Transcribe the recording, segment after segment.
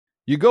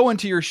You go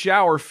into your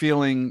shower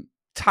feeling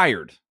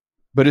tired,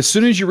 but as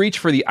soon as you reach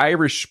for the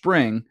Irish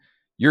Spring,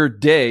 your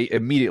day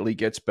immediately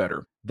gets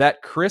better.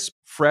 That crisp,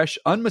 fresh,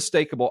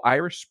 unmistakable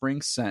Irish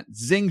Spring scent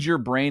zings your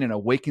brain and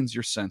awakens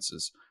your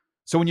senses.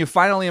 So when you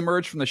finally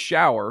emerge from the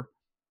shower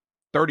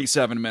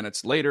 37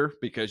 minutes later,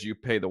 because you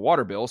pay the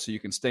water bill so you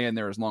can stay in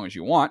there as long as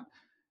you want,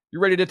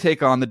 you're ready to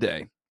take on the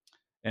day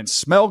and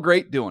smell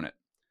great doing it.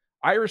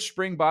 Irish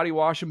Spring Body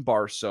Wash and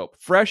Bar Soap.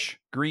 Fresh,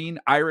 green,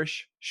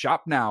 Irish.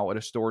 Shop now at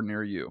a store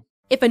near you.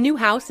 If a new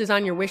house is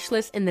on your wish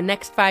list in the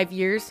next 5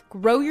 years,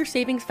 grow your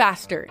savings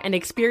faster and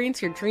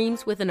experience your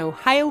dreams with an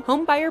Ohio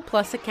Homebuyer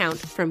Plus account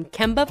from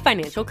Kemba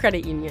Financial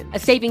Credit Union. A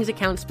savings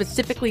account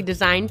specifically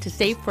designed to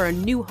save for a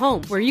new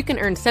home, where you can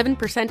earn 7%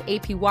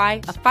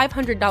 APY,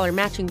 a $500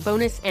 matching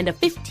bonus, and a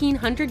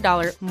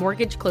 $1,500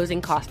 mortgage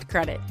closing cost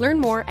credit. Learn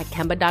more at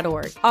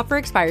Kemba.org. Offer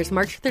expires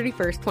March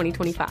 31st,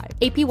 2025.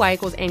 APY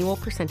equals annual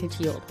percentage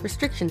yield.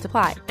 Restrictions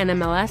apply.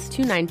 NMLS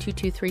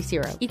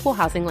 292230. Equal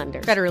housing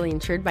lender. Federally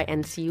insured by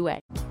NCUA.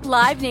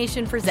 Live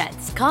Nation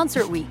presents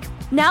Concert Week.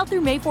 Now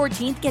through May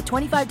 14th, get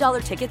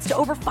 $25 tickets to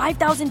over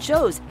 5,000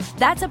 shows.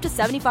 That's up to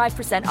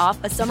 75%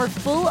 off a summer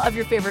full of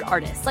your favorite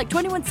artists like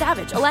 21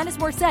 Savage, Alanis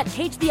Morissette,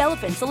 Cage the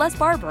Elephant, Celeste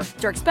Barber,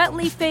 Dierks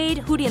Bentley, Fade,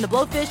 Hootie and the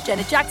Blowfish,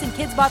 Janet Jackson,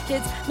 Kids Bop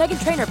Kids,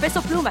 Meghan Trainor,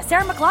 Peso Pluma,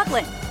 Sarah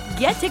McLachlan.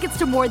 Get tickets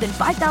to more than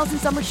 5,000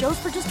 summer shows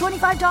for just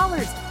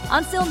 $25.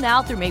 On sale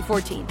now through May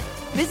 14th.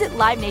 Visit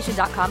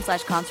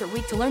LiveNation.com/Concert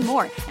Week to learn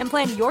more and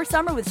plan your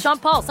summer with Sean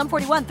Paul, Sum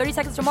 41, 30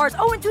 Seconds to Mars,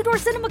 and Two Door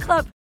Cinema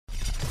Club.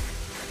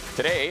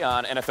 Today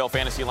on NFL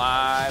Fantasy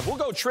Live, we'll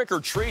go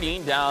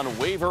trick-or-treating down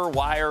waiver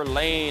wire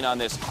lane on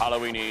this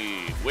Halloween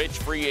Eve. Which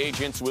free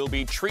agents will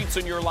be treats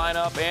in your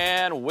lineup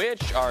and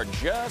which are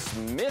just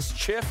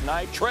mischief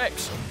night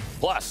tricks?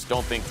 Plus,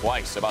 don't think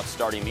twice about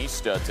starting these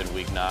studs in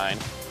Week 9.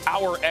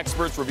 Our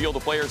experts reveal the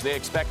players they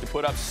expect to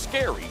put up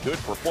scary good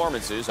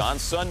performances on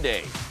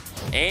Sunday.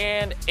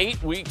 And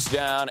 8 weeks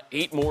down,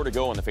 8 more to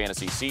go in the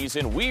fantasy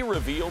season. We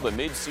reveal the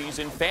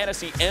midseason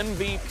fantasy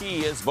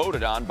MVP as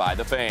voted on by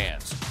the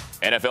fans.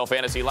 NFL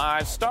Fantasy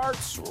Live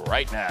starts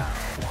right now.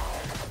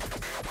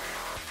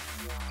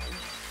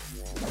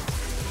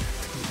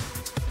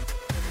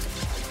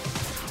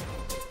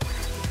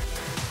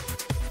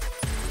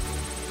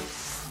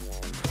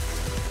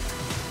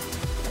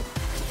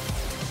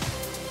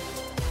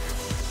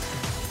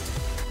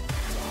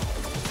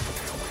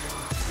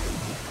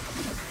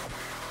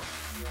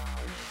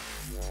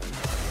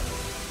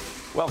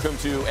 Welcome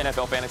to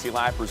NFL Fantasy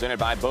Live, presented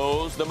by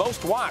Bose, the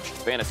most watched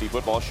fantasy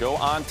football show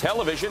on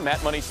television.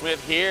 Matt Money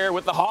Smith here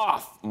with the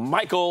Hoff,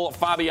 Michael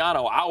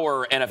Fabiano,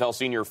 our NFL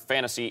senior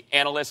fantasy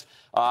analyst.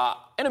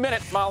 In a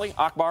minute, Molly,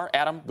 Akbar,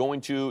 Adam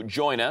going to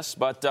join us.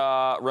 But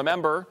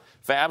remember,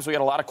 Fabs, we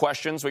got a lot of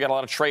questions. We got a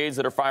lot of trades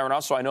that are firing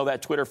off. So I know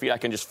that Twitter feed, I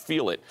can just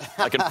feel it.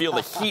 I can feel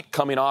the heat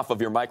coming off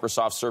of your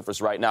Microsoft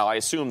Surface right now. I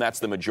assume that's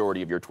the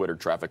majority of your Twitter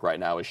traffic right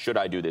now is, should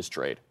I do this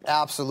trade?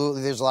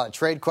 Absolutely. There's a lot of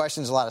trade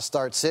questions, a lot of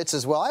start sits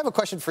as well. I have a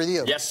question for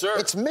you. Yes, sir.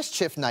 It's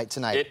mischief night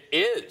tonight. It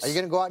is. Are you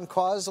going to go out and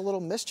cause a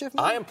little mischief?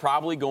 Maybe? I am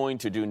probably going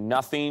to do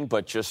nothing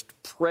but just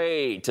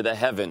pray to the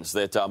heavens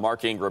that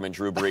Mark Ingram and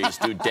Drew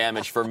Brees do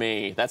damage for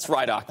me. That's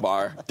right,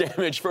 Akbar.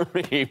 Damage for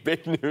me.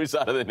 Big news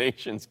out of the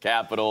nation's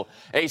capital.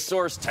 A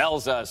source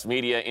tells us,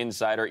 media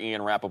insider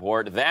Ian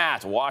Rappaport,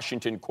 that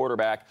Washington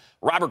quarterback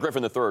Robert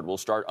Griffin III will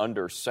start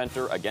under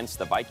center against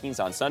the Vikings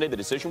on Sunday. The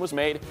decision was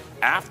made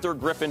after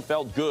Griffin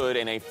felt good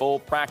in a full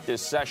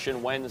practice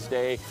session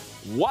Wednesday.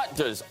 What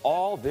does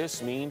all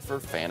this mean for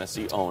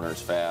fantasy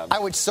owners, Fab? I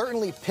would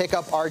certainly pick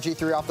up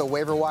RG3 off the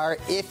waiver wire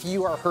if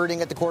you are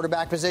hurting at the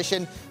quarterback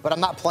position, but I'm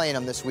not playing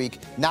him this week.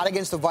 Not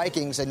against the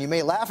Vikings, and you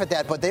may laugh at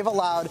that, but they've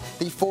allowed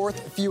the 4th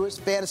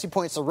fewest fantasy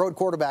points to road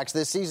quarterbacks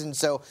this season,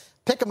 so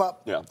pick him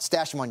up,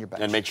 stash him on your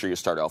bench. And make sure you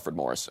start Alfred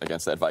Morris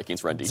against that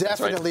Vikings run defense.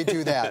 Definitely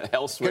do that.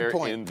 Elsewhere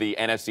in the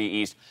NFC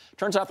East,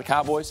 turns out the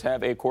Cowboys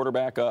have a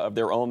quarterback of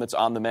their own that's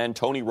on the mend.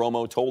 Tony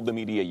Romo told the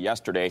media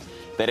yesterday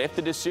that if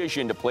the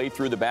decision to play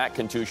through the back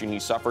contusion he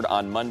suffered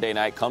on Monday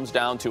night comes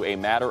down to a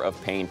matter of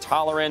pain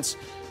tolerance,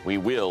 we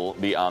will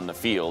be on the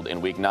field in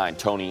Week 9,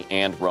 Tony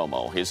and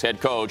Romo. His head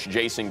coach,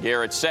 Jason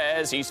Garrett,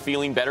 says he's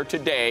feeling better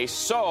today,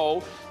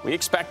 so we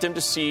expect to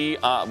see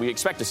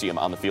him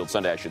on the field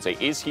Sunday, I should say.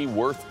 Is he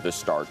worth the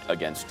start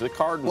against the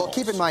Cardinals? Well,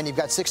 keep in mind, you've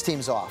got 6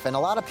 teams off, and a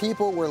lot of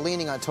people were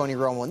leaning on Tony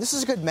Romo, and this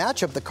is a good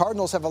matchup. The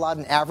Cardinals have allowed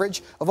an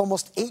average of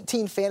almost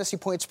 18 fantasy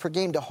points per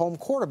game to home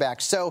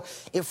quarterbacks. So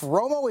if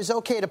Romo is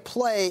okay to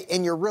play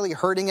and you're really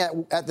hurting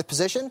at the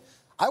position,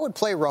 I would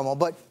play Romo,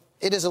 but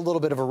it is a little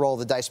bit of a roll of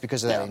the dice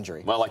because of that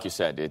injury. Well, like you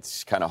said,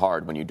 it's kind of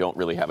hard when you don't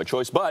really have a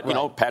choice. But, you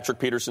know, Patrick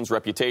Peterson's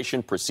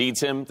reputation precedes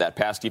him. That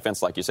pass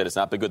defense, like you said, it's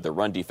not been good. The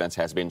run defense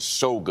has been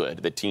so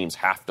good that teams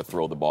have to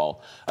throw the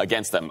ball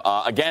against them.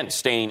 Again,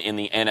 staying in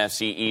the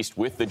NFC East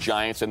with the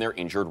Giants and their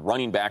injured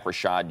running back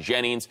Rashad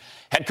Jennings.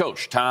 Head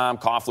coach Tom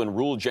Coughlin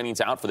ruled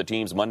Jennings out for the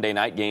team's Monday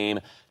night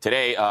game.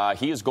 Today,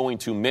 he is going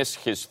to miss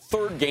his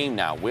 3rd game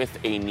now with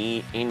a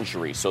knee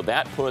injury. So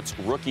that puts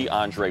rookie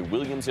Andre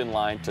Williams in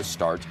line to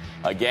start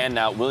again. And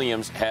now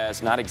Williams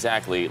has not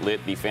exactly lit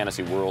the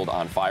fantasy world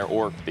on fire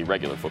or the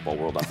regular football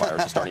world on fire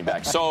as a starting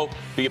back. So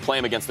do you play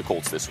him against the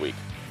Colts this week?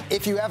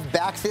 If you have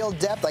backfield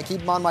depth, I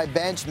keep him on my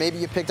bench. Maybe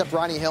you picked up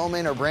Ronnie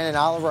Hillman or Brandon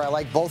Oliver. I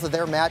like both of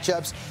their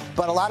matchups.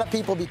 But a lot of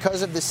people,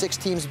 because of the 6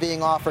 teams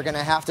being off, are going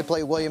to have to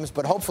play Williams.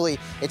 But hopefully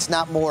it's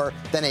not more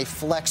than a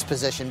flex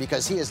position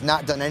because he has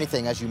not done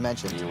anything, as you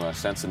mentioned. You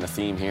sensing the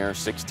theme here?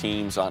 6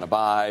 teams on a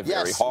bye.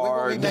 Very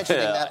hard. We'll be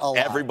mentioning that a lot.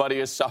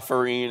 Everybody is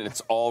suffering.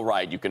 It's all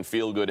right. You can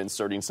feel good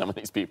inserting some of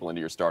these people into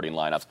your starting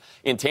lineups.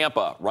 In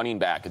Tampa, running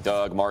back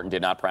Doug Martin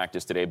did not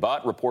practice today,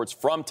 but reports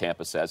from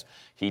Tampa says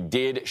he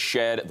did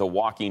shed the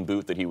walking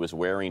boot that he was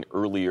wearing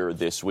earlier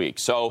this week.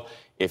 So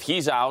if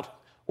he's out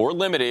or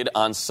limited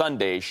on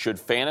Sunday, should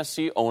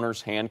fantasy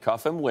owners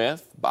handcuff him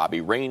with Bobby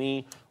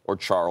Rainey or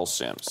Charles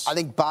Sims? I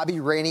think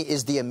Bobby Rainey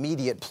is the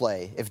immediate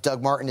play if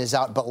Doug Martin is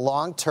out. But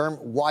long-term,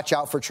 watch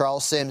out for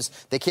Charles Sims,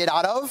 the kid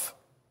out of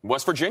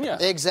West Virginia.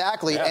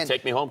 Exactly. Yeah, and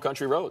take me home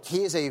country roads.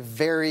 He is a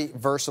very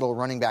versatile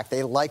running back.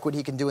 They like what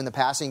he can do in the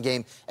passing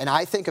game. And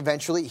I think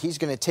eventually he's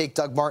going to take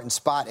Doug Martin's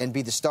spot and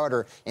be the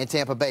starter in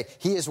Tampa Bay.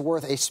 He is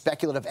worth a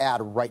speculative ad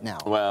right now.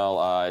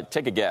 Well,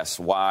 take a guess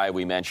why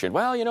we mentioned,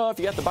 well, if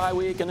you got the bye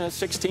week and the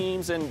 6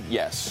 teams, and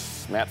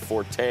yes, Matt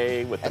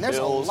Forte with the and there's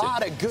Bills. A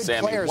lot of good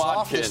Sammy players Watkins,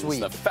 off this week.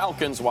 The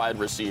Falcons wide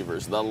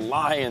receivers, the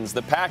Lions,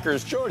 the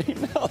Packers, Jordy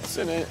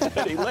Nelson and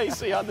Eddie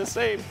Lacy on the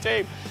same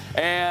tape,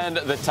 and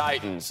the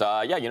Titans.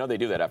 They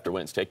do that after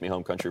wins. Take me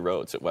home country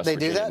roads at West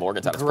Virginia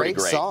Morgantown. It's pretty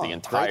great. Song. The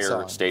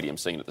entire stadium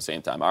singing at the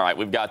same time. All right,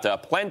 we've got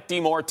plenty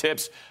more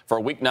tips for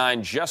Week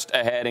 9 just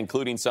ahead,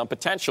 including some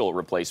potential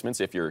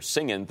replacements if you're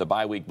singing the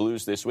bye week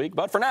blues this week.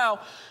 But for now,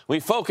 we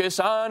focus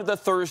on the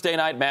Thursday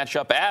night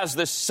matchup as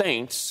the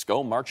Saints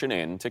go marching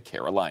in to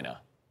Carolina.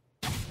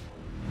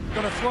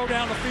 Going to throw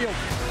down the field.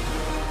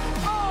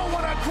 Oh,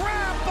 what a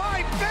grab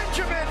by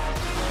Benjamin!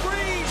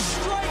 Breeze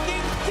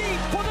striking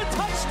deep for the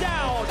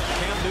touchdown.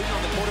 Cam Newton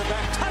on the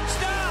quarterback.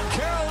 Touchdown,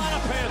 Carolina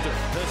Panthers.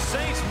 The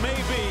Saints may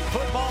be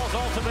football's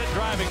ultimate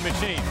driving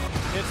machine.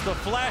 It's the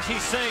flashy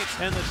Saints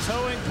and the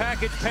towing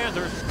package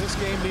Panthers. This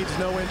game needs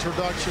no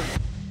introduction.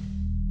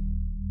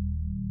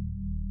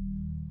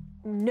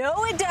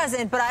 No, it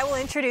doesn't, but I will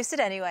introduce it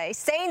anyway.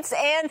 Saints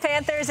and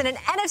Panthers in an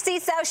NFC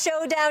South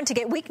showdown to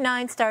get Week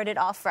 9 started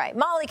off right.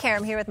 Molly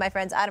Karam here with my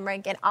friends Adam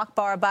Rank and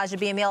Akbar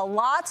Abajabi-Emil.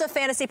 Lots of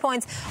fantasy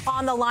points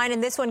on the line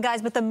in this one,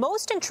 guys, but the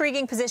most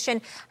intriguing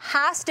position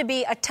has to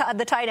be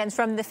the tight ends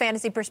from the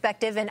fantasy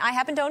perspective, and I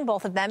happen to own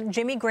both of them,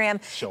 Jimmy Graham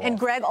and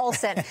Greg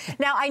Olsen.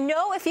 Now, I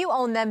know if you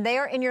own them, they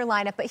are in your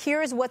lineup, but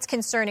here is what's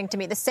concerning to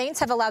me. The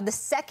Saints have allowed the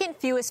 2nd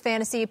fewest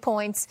fantasy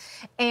points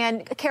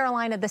and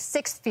Carolina the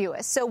 6th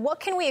fewest. So what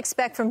can we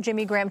expect from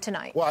Jimmy Graham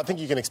tonight? Well, I think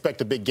you can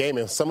expect a big game,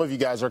 and some of you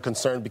guys are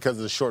concerned because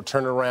of the short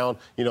turnaround,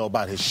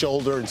 about his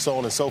shoulder and so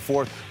on and so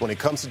forth when it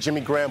comes to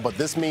Jimmy Graham, but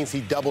this means he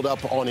doubled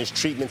up on his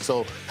treatment,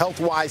 so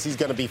health-wise, he's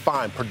going to be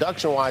fine.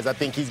 Production-wise, I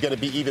think he's going to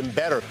be even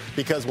better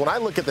because when I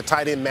look at the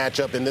tight end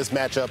matchup in this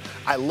matchup,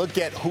 I look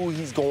at who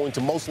he's going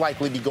to most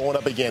likely be going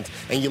up against,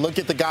 and you look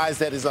at the guys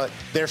that is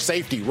their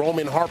safety.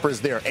 Roman Harper is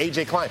there,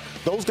 A.J. Klein.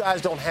 Those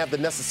guys don't have the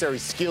necessary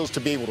skills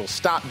to be able to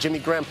stop Jimmy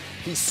Graham.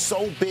 He's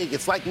so big.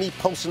 It's like me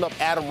posting up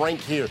Adam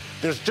Rank here.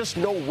 There's just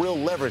no real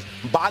leverage.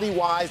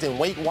 Body-wise and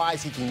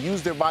weight-wise, he can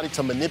use their body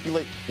to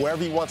manipulate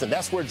wherever he wants. And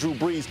that's where Drew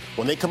Brees,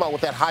 when they come out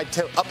with that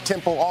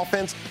up-tempo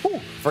offense,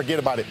 forget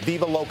about it.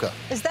 Viva Loca.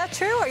 Is that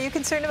true? Are you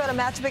concerned about a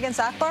matchup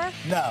against Akbar?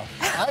 No.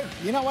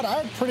 You know what?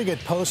 I have pretty good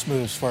post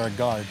moves for a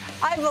guard.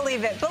 I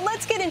believe it. But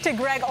let's get into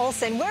Greg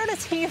Olsen. Where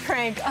does he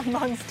rank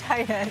amongst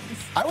tight ends?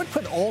 I would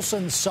put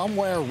Olsen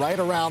somewhere right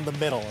around the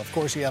middle. Of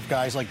course, you have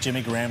guys like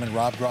Jimmy Graham and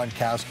Rob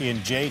Gronkowski and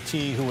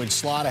JT who would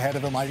slot ahead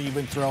of him. I'd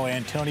even throw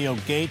Antonio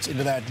Gates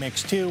into that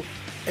mix too.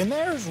 And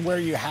there's where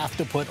you have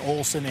to put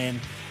Olsen in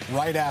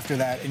right after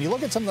that. And you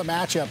look at some of the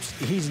matchups,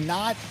 he's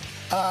not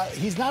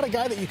a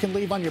guy that you can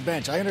leave on your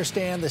bench. I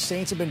understand the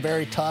Saints have been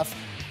very tough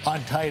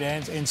on tight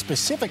ends and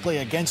specifically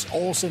against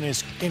Olsen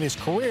in his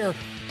career,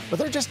 but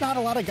there are just not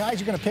a lot of guys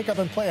you're going to pick up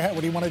and play ahead.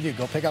 What do you want to do?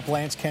 Go pick up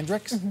Lance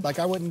Kendricks? Like,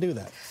 I wouldn't do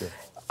that. Yeah.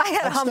 I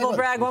got to humble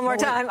brag one more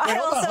time. I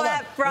also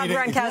have Rob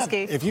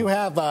Gronkowski. If you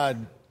have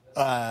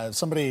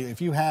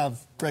if you have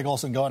Greg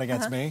Olsen going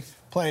against me,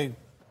 play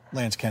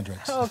Lance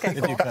Kendricks. Okay,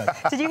 if you could.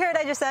 Did you hear what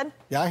I just said?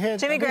 Yeah, I heard.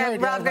 Jimmy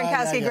Graham, Rob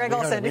Gronkowski, Greg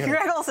Olsen.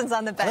 Greg Olsen's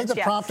on the bench. I think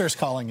the prompter's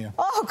calling you.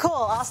 Oh, cool.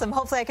 Awesome.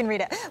 Hopefully I can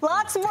read it.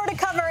 Lots more to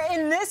cover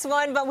in this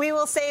one, but we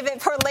will save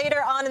it for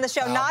later on in the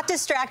show. Not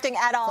distracting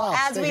at all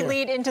as we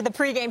lead into the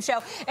pregame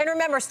show. And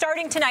remember,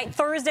 starting tonight,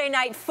 Thursday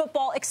Night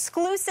Football,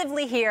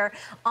 exclusively here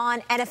on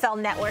NFL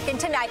Network.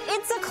 And tonight,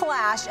 it's a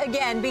clash,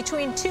 again,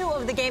 between two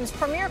of the game's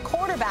premier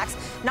quarterbacks,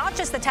 not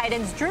just the tight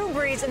ends. Drew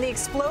Brees and the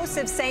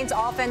explosive Saints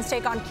offense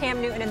take on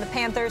Cam Newton and the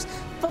Panthers.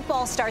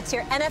 Football starts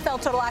here.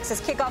 NFL Total Access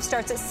kickoff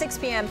starts at 6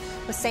 p.m.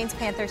 with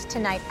Saints-Panthers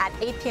tonight at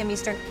 8 p.m.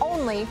 Eastern,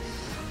 only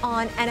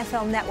on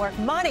NFL Network.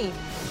 Money,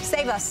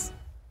 save us.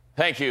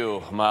 Thank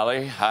you,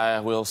 Molly. I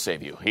will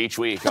save you. Each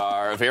week,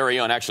 our very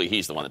own, actually,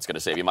 he's the one that's going to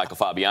save you, Michael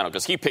Fabiano,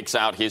 because he picks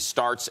out his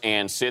starts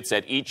and sits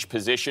at each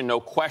position. No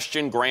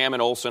question, Graham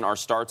and Olsen are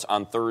starts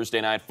on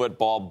Thursday Night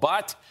Football.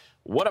 But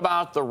what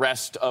about the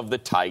rest of the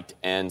tight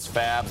ends,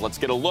 Fabs? Let's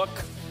get a look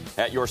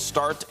at your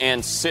start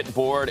and sit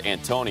board.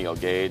 Antonio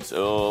Gates,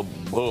 oh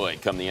boy,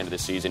 come the end of the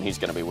season, he's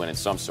going to be winning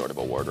some sort of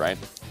award, right?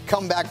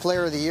 Comeback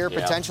player of the year,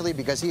 potentially,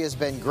 because he has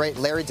been great.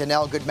 Larry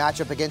Donnell, good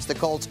matchup against the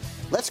Colts.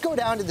 Let's go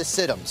down to the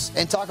sit-ems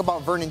and talk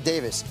about Vernon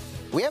Davis.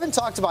 We haven't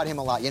talked about him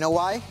a lot. You know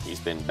why? He's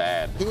been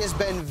bad. He has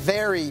been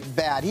very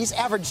bad. He's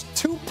averaged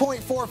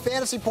 2.4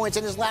 fantasy points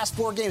in his last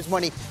 4 games,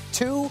 Money.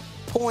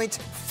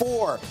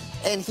 2.4.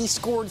 And he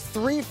scored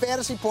 3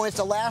 fantasy points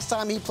the last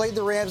time he played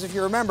the Rams, if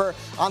you remember,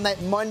 on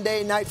that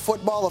Monday Night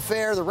Football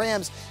affair. The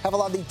Rams have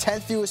allowed the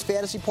 10th fewest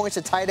fantasy points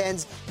to tight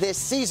ends this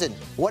season.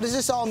 What does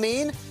this all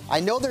mean?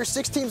 I know there's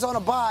 6 teams on a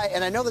bye,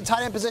 and I know the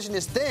tight end position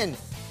is thin,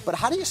 but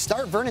how do you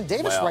start Vernon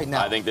Davis right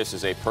now? I think this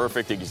is a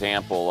perfect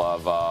example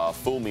of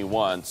fool me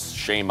once,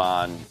 shame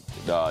on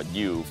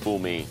you, fool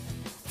me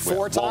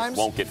 4 times?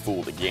 Won't get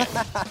fooled again.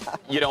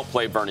 You don't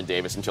play Vernon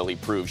Davis until he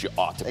proves you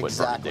ought to put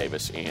Vernon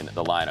Davis in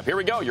the lineup. Here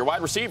we go, your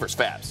wide receivers,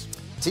 Fabs.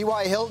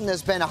 T.Y. Hilton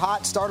has been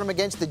hot. Start him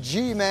against the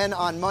G-Men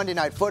on Monday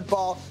Night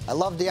Football. I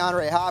love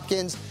DeAndre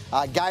Hopkins.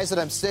 Guys that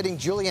I'm sitting,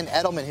 Julian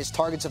Edelman, his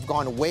targets have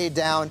gone way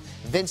down.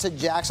 Vincent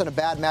Jackson, a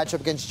bad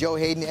matchup against Joe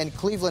Hayden. And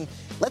Cleveland,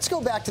 let's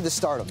go back to the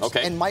startums.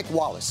 Okay. And Mike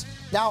Wallace.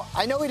 Now,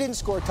 I know he didn't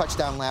score a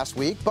touchdown last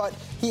week, but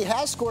he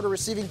has scored a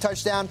receiving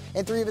touchdown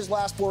in 3 of his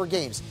last 4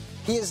 games.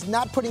 He is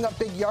not putting up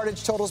big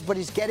yardage totals, but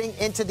he's getting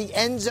into the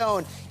end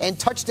zone. And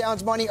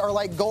touchdowns, Money, are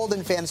like gold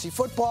in fantasy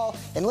football.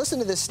 And listen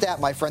to this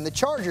stat, my friend. The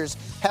Chargers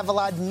have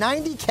allowed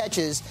 90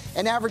 catches,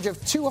 an average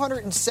of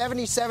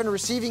 277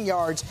 receiving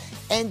yards,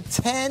 and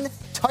 10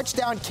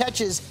 touchdown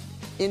catches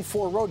in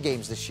 4 road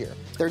games this year.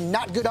 They're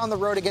not good on the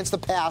road against the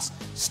pass.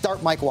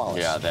 Start Mike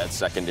Wallace. Yeah, that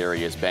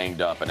secondary is banged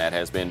up, and that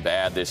has been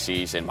bad this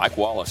season. Mike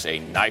Wallace, a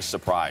nice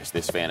surprise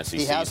this fantasy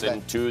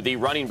season. To the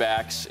running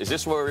backs, is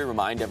this where we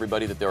remind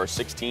everybody that there are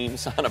 6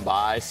 teams on a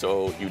bye,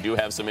 so you do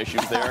have some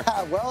issues there?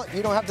 Well,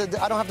 you don't have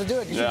to. I don't have to do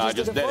it. You just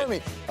did it for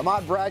me.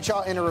 Ahmad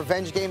Bradshaw in a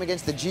revenge game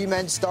against the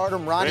G-Men. Start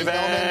him. Ronnie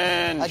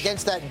Hillman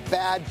against that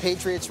bad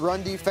Patriots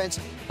run defense.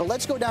 But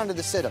let's go down to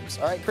the sit-ems.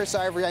 All right, Chris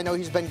Ivory, I know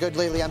he's been good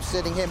lately. I'm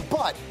sitting him.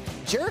 But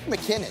Jerick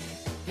McKinnon.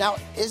 Now,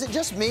 is it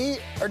just me,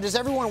 or does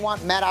everyone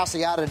want Matt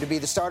Asiata to be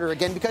the starter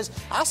again? Because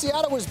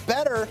Asiata was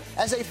better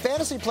as a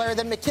fantasy player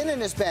than McKinnon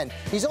has been.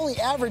 He's only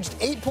averaged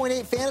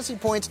 8.8 fantasy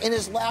points in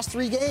his last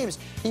 3 games.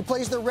 He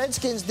plays the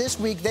Redskins this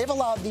week. They've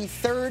allowed the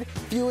 3rd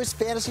fewest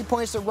fantasy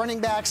points to running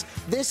backs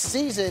this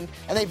season,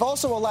 and they've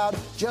also allowed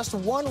just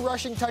 1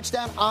 rushing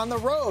touchdown on the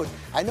road.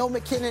 I know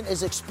McKinnon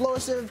is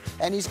explosive,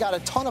 and he's got a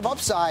ton of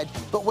upside,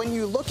 but when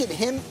you look at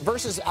him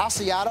versus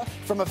Asiata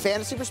from a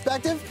fantasy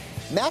perspective,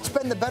 Matt's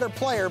been the better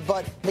player,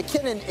 but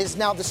McKinnon is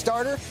now the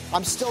starter.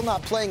 I'm still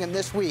not playing him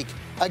this week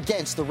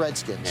against the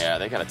Redskins. Yeah,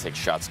 they got to take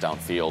shots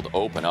downfield,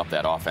 open up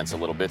that offense a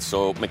little bit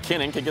so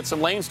McKinnon can get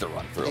some lanes to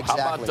run through.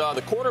 Exactly. How about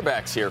the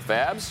quarterbacks here,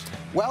 Fabs?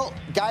 Well,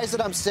 guys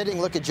that I'm sitting,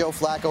 look at Joe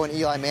Flacco and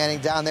Eli Manning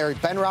down there.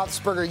 Ben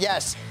Roethlisberger,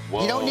 yes.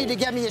 Whoa. You don't need to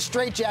get me a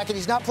straitjacket.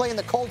 He's not playing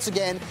the Colts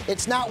again.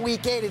 It's not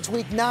week 8. It's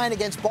week 9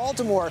 against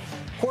Baltimore.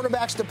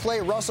 Quarterbacks to play,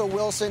 Russell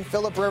Wilson,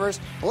 Phillip Rivers.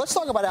 Well, let's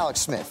talk about Alex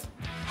Smith.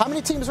 How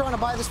many teams are on a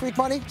bye this week,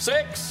 Money?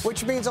 6.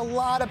 Which means a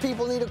lot of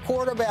people need a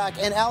quarterback,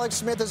 and Alex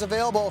Smith is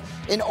available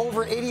in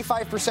over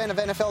 85% of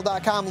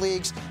NFL.com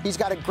leagues. He's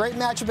got a great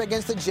matchup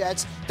against the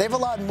Jets. They've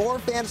allowed more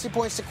fantasy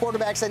points to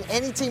quarterbacks than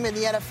any team in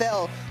the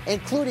NFL,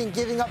 including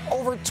giving up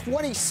over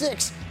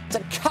 26 to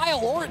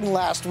Kyle Orton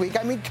last week.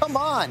 I mean, come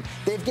on.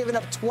 They've given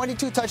up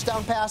 22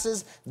 touchdown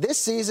passes this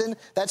season.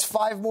 That's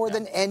 5 more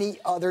than any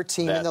other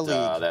team in the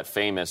league. That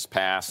famous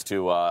pass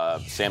to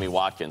Sammy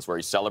Watkins where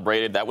he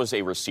celebrated, that was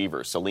a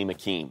receiver, Salim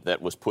Akeem,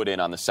 that was put in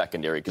on the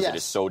secondary because it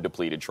is so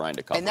depleted trying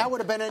to cover. And that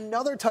would have been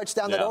another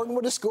touchdown that Orton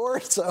would have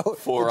scored. So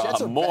for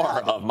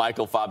more of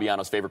Michael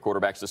Fabiano's favorite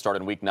quarterbacks to start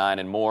in Week 9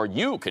 and more,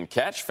 you can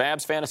catch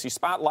Fab's Fantasy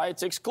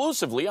Spotlights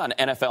exclusively on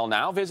NFL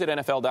Now. Visit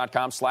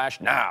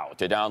NFL.com/now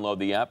to download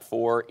the app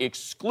for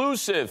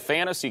exclusive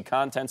fantasy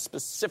content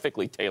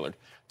specifically tailored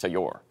to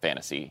your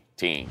fantasy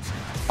teams.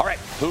 All right,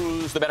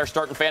 who's the better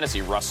start in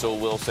fantasy? Russell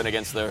Wilson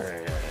against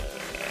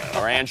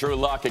or Andrew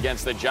Luck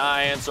against the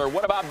Giants? Or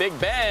what about Big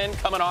Ben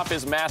coming off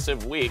his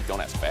massive week? Don't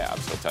ask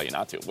Fabs. He'll tell you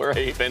not to. We're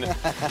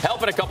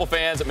helping a couple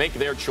fans make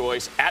their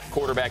choice at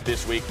quarterback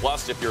this week.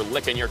 Plus, if you're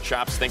licking your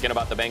chops thinking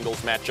about the Bengals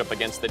matchup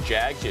against the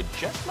Jags, you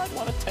just might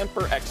want to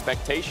temper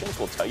expectations.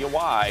 We'll tell you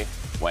why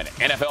when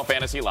NFL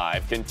Fantasy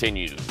Live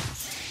continues.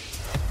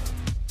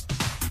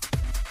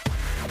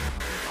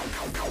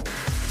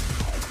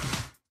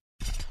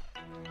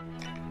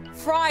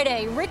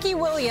 Friday, Ricky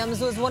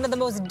Williams was one of the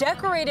most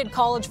decorated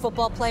college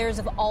football players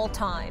of all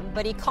time,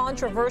 but he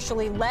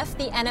controversially left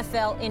the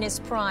NFL in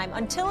his prime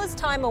until his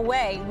time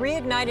away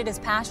reignited his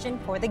passion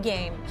for the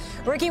game.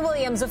 Ricky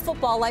Williams of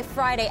Football Life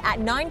Friday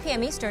at 9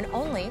 p.m. Eastern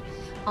only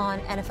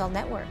on NFL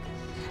Network.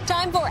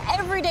 Time for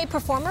Everyday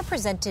Performer,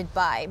 presented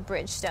by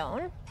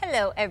Bridgestone.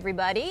 Hello,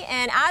 everybody.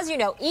 And as you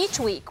know, each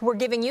week we're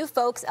giving you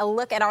folks a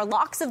look at our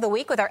locks of the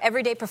week with our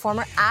Everyday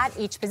Performer at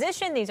each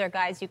position. These are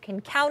guys you can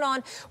count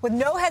on with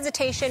no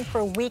hesitation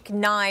for Week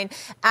 9.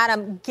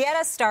 Adam, get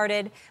us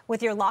started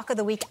with your lock of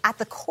the week at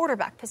the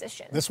quarterback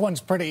position. This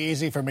one's pretty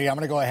easy for me. I'm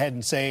going to go ahead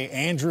and say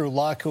Andrew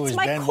Luck, who has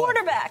been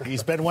quarterback.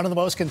 He's been one of the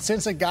most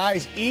consistent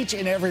guys each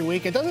and every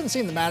week. It doesn't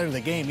seem to matter to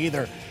the game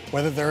either,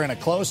 whether they're in a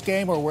close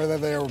game or whether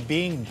they're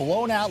being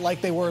blown out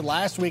like they were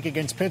last week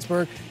against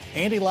Pittsburgh.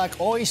 Andy Luck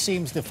always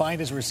seems to find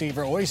his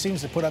receiver, always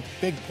seems to put up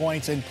big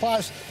points. And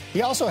plus,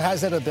 he also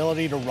has that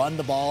ability to run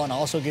the ball and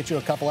also get you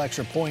a couple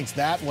extra points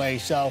that way.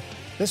 So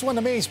this one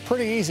to me is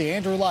pretty easy.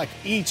 Andrew Luck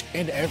each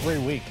and every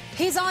week.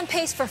 He's on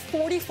pace for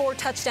 44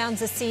 touchdowns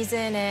this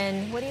season.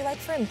 And what do you like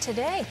for him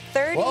today?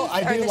 30? Well,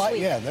 I do like,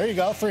 week? yeah, there you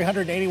go.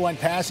 381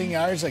 passing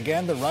yards.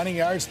 Again, the running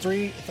yards,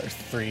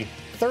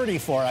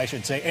 34, I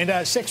should say,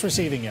 and 6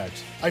 receiving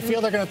yards. I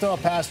feel they're going to throw a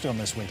pass to him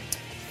this week.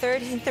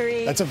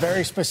 33. That's a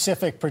very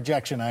specific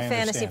projection, I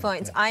understand. Fantasy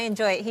points. Yeah. I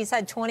enjoy it. He's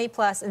had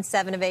 20-plus in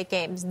 7 of 8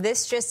 games.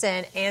 This just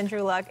in,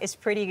 Andrew Luck is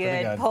pretty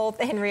good,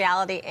 both in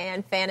reality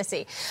and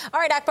fantasy.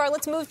 All right, Akbar,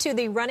 let's move to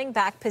the running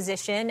back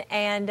position.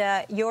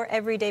 And your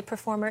everyday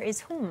performer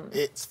is whom?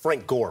 It's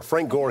Frank Gore.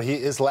 Frank Gore,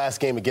 his last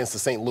game against the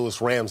St.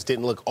 Louis Rams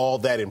didn't look all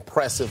that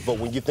impressive. But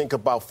when you think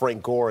about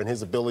Frank Gore and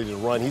his ability to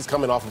run, he's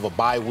coming off of a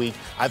bye week.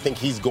 I think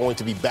he's going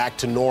to be back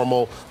to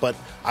normal. But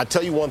I'll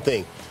tell you one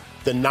thing.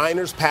 The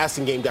Niners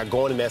passing game got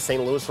going in that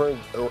St. Louis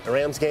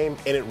Rams game,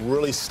 and it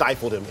really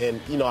stifled him. And,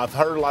 you know, I've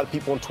heard a lot of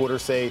people on Twitter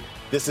say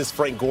this is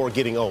Frank Gore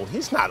getting old.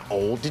 He's not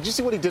old. Did you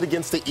see what he did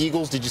against the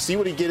Eagles? Did you see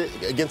what he did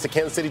against the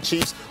Kansas City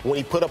Chiefs when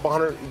he put up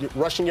 100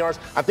 rushing yards?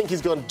 I think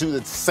he's going to do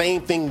the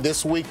same thing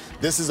this week.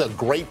 This is a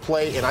great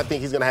play, and I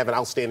think he's going to have an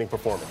outstanding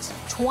performance.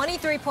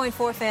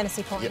 23.4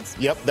 fantasy points.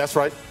 Yep, that's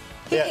right.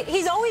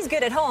 He's always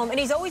good at home, and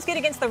he's always good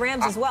against the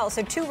Rams as well.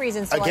 So 2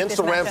 reasons to against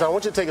like the Rams. matchup. I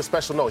want you to take a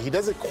special note. He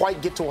doesn't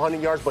quite get to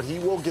 100 yards, but he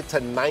will get to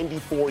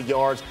 94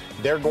 yards.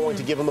 They're going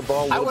to give him the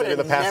ball a little bit in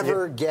the passing game. I would have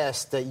never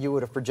guessed that you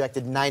would have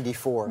projected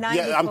 94.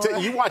 Yeah, I'm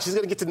telling you, watch. He's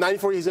going to get to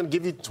 94. He's going to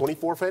give you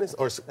 24 fantasy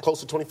or close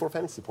to 24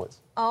 fantasy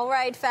points. All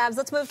right, Fabs.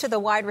 Let's move to the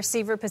wide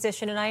receiver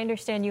position, and I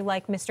understand you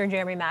like Mr.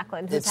 Jeremy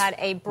Maclin, who's had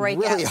a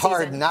breakout season. It's really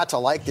hard not to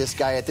like this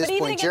guy at this but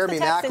point. Jeremy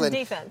Maclin.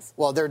 Defense.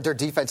 Well, their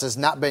defense has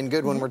not been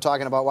good when we're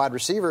talking about wide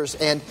receivers,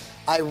 and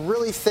I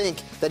really think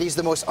that he's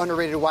the most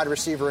underrated wide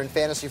receiver in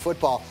fantasy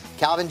football.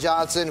 Calvin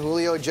Johnson,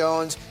 Julio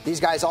Jones, these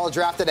guys all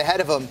drafted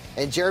ahead of him,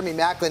 and Jeremy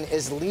Maclin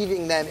is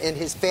leaving them in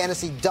his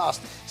fantasy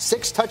dust.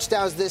 6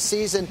 touchdowns this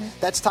season.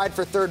 That's tied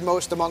for 3rd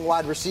most among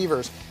wide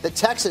receivers. The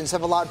Texans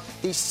have allowed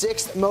the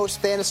 6th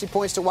most fantasy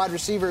points to wide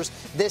receivers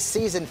this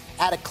season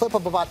at a clip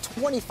of about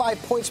 25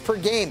 points per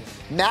game.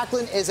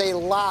 Maclin is a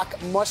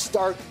lock, must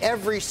start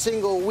every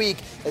single week.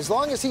 As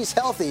long as he's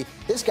healthy,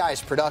 this guy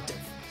is productive.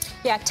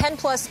 Yeah,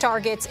 10-plus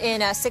targets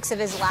in 6 of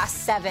his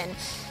last 7.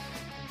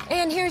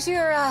 And here's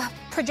your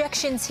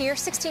projections here,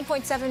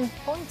 16.7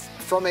 points.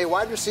 From a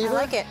wide receiver,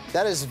 I like it.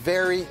 That is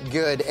very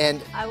good.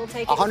 And I will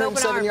take it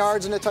 107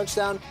 yards and a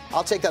touchdown,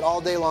 I'll take that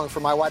all day long for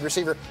my wide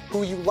receiver,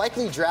 who you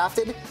likely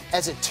drafted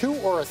as a 2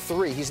 or a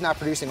 3. He's not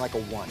producing like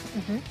a 1.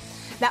 Mm-hmm.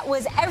 That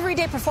was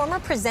Everyday Performer,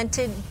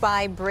 presented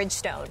by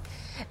Bridgestone.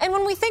 And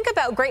when we think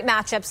about great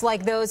matchups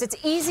like those, it's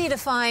easy to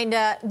find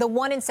the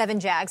 1-7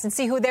 Jags and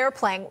see who they're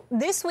playing.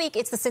 This week,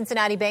 it's the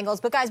Cincinnati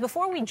Bengals. But, guys,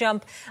 before we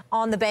jump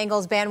on the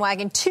Bengals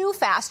bandwagon too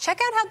fast, check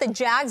out how the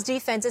Jags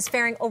defense is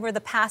faring over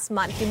the past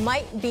month. You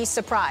might be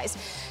surprised.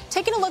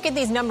 Taking a look at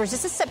these numbers,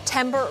 this is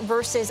September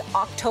versus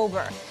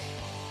October.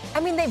 I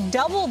mean, they've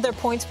doubled their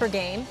points per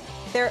game.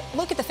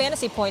 Look at the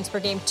fantasy points per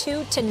game,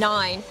 2 to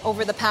 9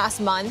 over the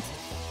past month.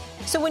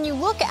 So when you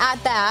look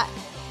at that,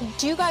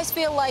 do you guys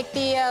feel like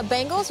the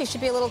Bengals, you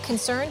should be a little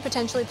concerned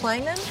potentially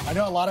playing them? I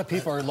know a lot of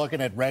people are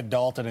looking at Red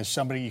Dalton as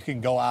somebody you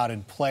can go out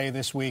and play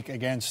this week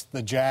against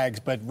the Jags.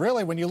 But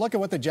really, when you look at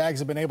what the Jags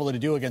have been able to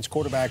do against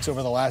quarterbacks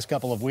over the last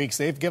couple of weeks,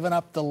 they've given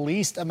up the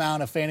least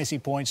amount of fantasy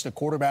points to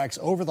quarterbacks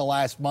over the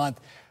last month.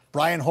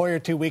 Brian Hoyer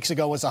 2 weeks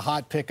ago was a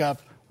hot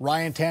pickup.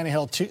 Ryan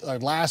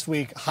Tannehill last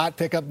week, hot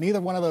pickup.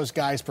 Neither one of those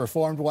guys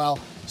performed well.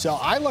 So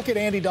I look at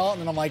Andy Dalton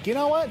and I'm like, you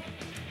know what?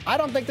 I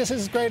don't think this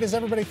is as great as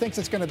everybody thinks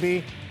it's going to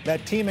be.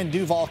 That team in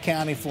Duval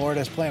County, Florida,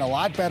 is playing a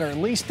lot better, at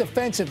least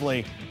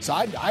defensively. So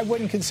I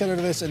wouldn't consider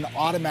this an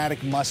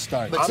automatic must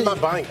start. But I'm not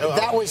buying.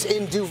 That was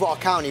in Duval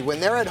County. When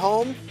they're at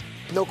home,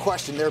 no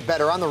question, they're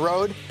better. On the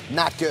road,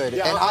 not good.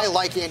 Yeah, and I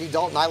like Andy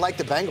Dalton. I like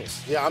the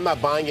Bengals. Yeah, I'm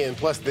not buying it. And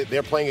plus,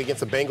 they're playing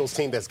against a Bengals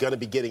team that's going to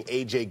be getting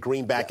A.J.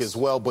 Green back as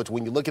well. But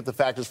when you look at the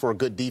factors for a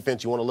good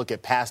defense, you want to look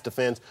at pass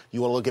defense.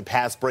 You want to look at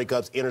pass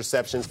breakups,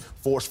 interceptions,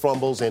 forced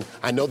fumbles. And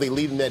I know they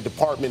lead in that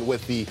department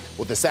with the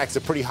sacks.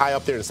 They're pretty high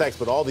up there in sacks.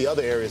 But all the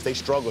other areas, they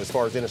struggle as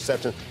far as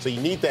interceptions. So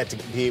you need that to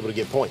be able to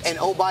get points. And,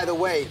 oh, by the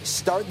way,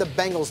 start the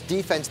Bengals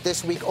defense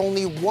this week.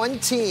 Only one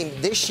team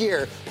this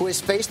year who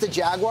has faced the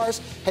Jaguars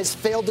has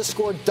failed to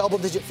score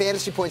double-digit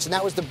fantasy points, and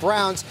that was the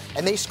Browns,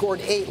 and they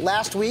scored 8.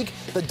 Last week,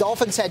 the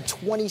Dolphins had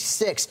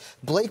 26.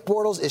 Blake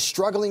Bortles is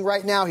struggling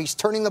right now. He's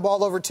turning the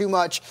ball over too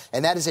much,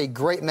 and that is a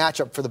great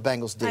matchup for the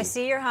Bengals D. I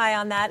see you're high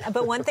on that,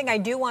 but one thing I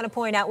do want to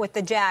point out with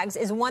the Jags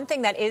is one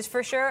thing that is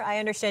for sure, I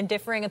understand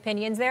differing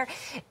opinions there,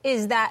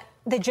 is that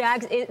the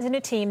Jags isn't a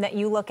team that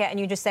you look at and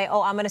you just say,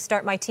 oh, I'm going to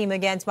start my team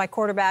against my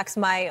quarterbacks,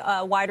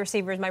 my wide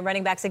receivers, my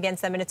running backs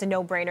against them, and it's a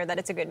no-brainer that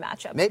it's a good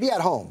matchup. Maybe at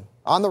home.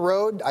 On the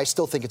road, I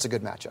still think it's a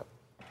good matchup.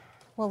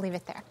 We'll leave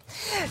it there.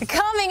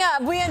 Coming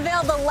up, we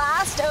unveiled the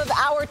last of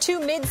our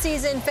 2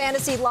 midseason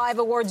Fantasy Live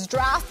Awards,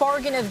 Draft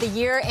Bargain of the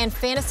Year and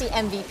Fantasy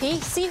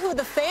MVP. See who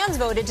the fans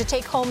voted to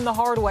take home the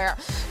hardware.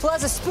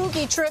 Plus, a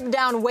spooky trip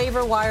down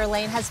waiver wire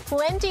lane has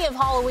plenty of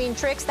Halloween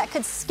tricks that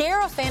could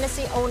scare a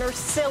fantasy owner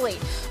silly.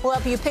 We'll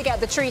help you pick out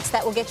the treats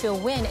that will get you a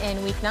win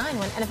in Week 9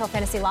 when NFL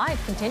Fantasy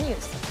Live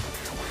continues.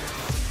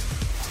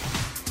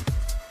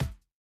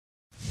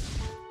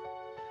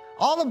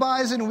 All the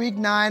buys in Week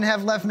 9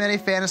 have left many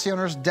fantasy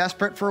owners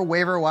desperate for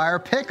waiver wire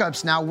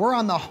pickups. Now, we're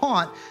on the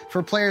hunt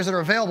for players that are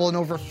available in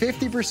over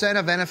 50%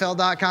 of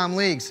NFL.com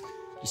leagues.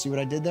 You see what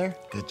I did there?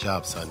 Good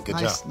job, son. Good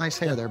job. Nice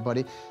hair there,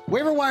 buddy.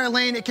 Waiver wire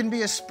lane, it can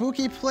be a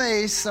spooky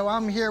place, so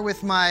I'm here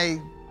with my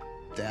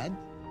dad.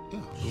 Yeah,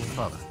 your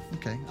father.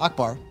 Okay,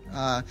 Akbar,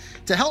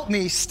 to help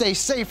me stay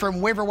safe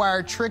from waiver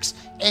wire tricks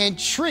and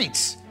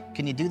treats.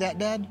 Can you do that,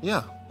 Dad?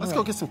 Yeah. Let's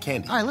go get some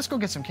candy. All right, let's go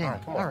get some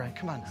candy. All right,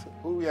 come on now.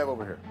 Who do we have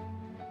over here?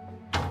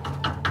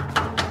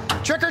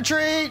 Trick or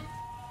treat!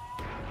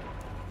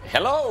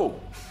 Hello.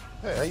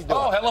 Hey, how you doing?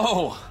 Oh,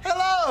 hello.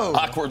 Hello!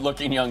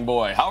 Awkward-looking young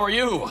boy. How are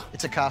you?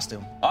 It's a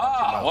costume.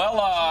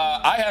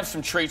 I have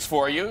some treats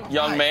for you,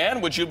 young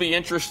man. Would you be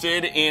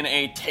interested in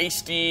a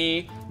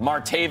tasty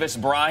Martavis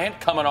Bryant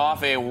coming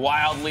off a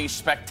wildly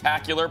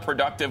spectacular,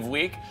 productive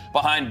week?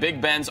 Behind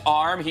Big Ben's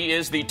arm, he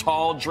is the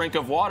tall drink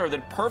of water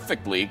that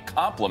perfectly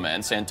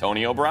complements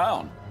Antonio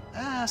Brown.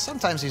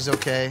 Sometimes he's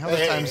okay.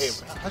 Other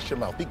times... Hey, hush your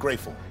mouth. Be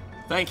grateful.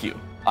 Thank you.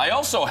 I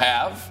also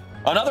have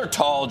another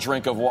tall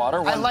drink of water.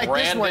 I like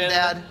Brandon this one,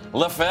 Dad.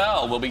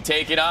 LaFell will be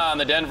taking on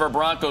the Denver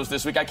Broncos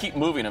this week. I keep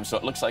moving him so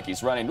it looks like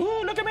he's running.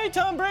 Ooh, look at me,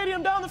 Tom Brady.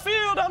 I'm down the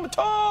field. I'm a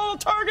tall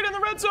target in the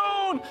red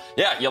zone.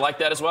 Yeah, you like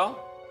that as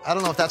well? I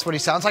don't know if that's what he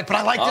sounds like, but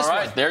I like this one.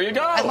 All right, there you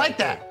go. I like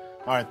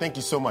that. All right, thank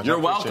you so much. You're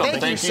welcome.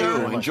 Thank you,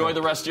 sir. Enjoy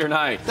the rest of your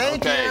night.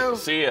 Thank you.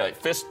 See ya.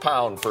 Fist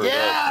pound for the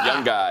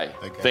young guy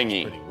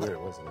thingy. Pretty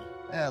weird, wasn't it?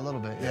 Yeah, a little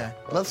bit. Yeah.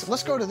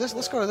 Let's go to this.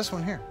 Let's go to this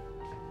one here.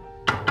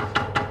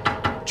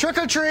 Trick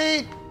or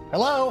treat.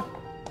 Hello?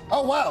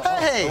 Oh, wow.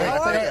 Hey,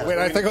 how are you? Wait,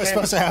 I think I was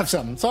supposed to have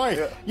something. Sorry.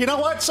 Yeah. You know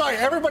what? Sorry,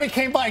 everybody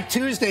came by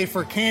Tuesday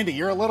for candy.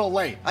 You're a little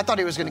late. I thought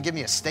he was going to give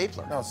me a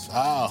stapler. No, it's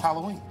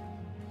Halloween.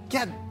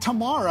 Yeah,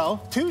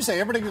 tomorrow, Tuesday,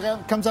 everybody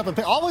comes up and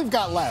pick. All we've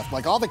got left,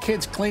 like all the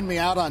kids cleaned me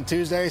out on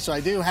Tuesday, so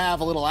I do have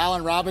a little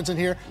Allen Robinson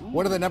here.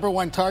 One of the number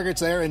 1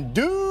 targets there in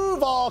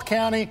Duval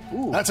County.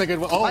 Ooh, that's a good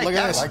one. Oh, look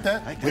at this. Like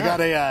that? We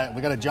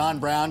got a John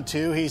Brown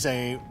too. He's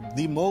the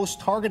most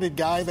targeted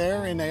guy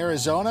there in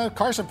Arizona.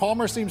 Carson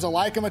Palmer seems to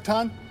like him a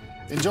ton.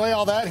 Enjoy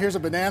all that. Here's a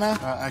banana.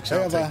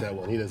 Actually, I'll take that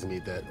one. He doesn't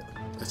need that.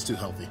 It's too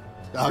healthy.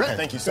 Okay.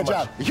 Thank you so Good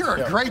much. job. You're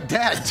a great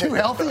dad. Too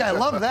healthy. I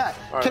love that.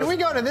 Right, Can we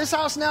go to this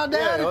house now,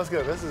 Dad? Yeah, let's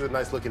go. This is a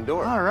nice looking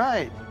door. All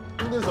right.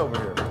 Who lives over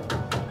here?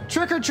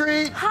 Trick or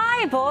treat.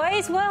 Hi,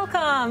 boys.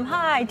 Welcome.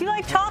 Hi. Do you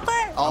like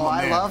chocolate? Oh,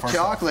 I love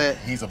chocolate.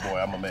 He's a boy.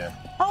 I'm a man.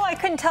 Oh, I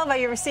couldn't tell by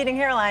your receding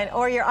hairline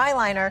or your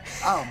eyeliner.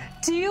 Oh.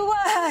 Do you,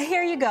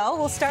 here you go.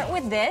 We'll start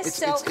with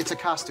this. It's a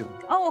costume.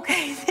 Oh,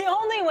 okay. The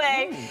only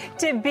way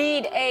to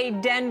beat a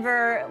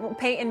Denver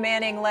Peyton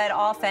Manning-led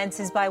offense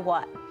is by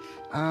what?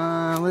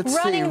 Let's see.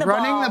 Running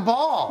the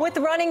ball. With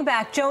running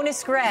back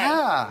Jonas Gray.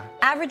 Yeah.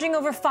 Averaging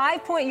over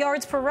 5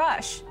 yards per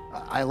rush.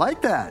 I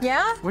like that.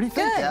 Yeah? What do you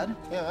think, Good. Dad?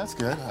 Yeah, that's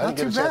good. I Not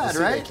didn't too get a chance bad, to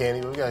see right? that,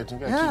 Candy. We got to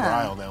keep an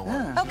eye on that one.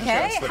 Yeah.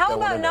 Okay. How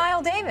about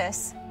Niall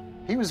Davis?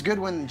 He was good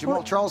when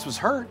Jamal Charles was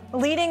hurt.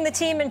 Leading the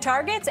team in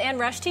targets and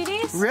rush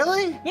TDs.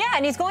 Really? Yeah,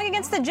 and he's going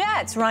against the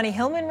Jets. Ronnie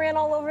Hillman ran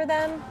all over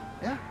them.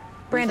 Yeah.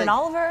 Brandon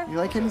Oliver. You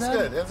like him, That's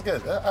Dad? good. That's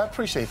good. I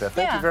appreciate that.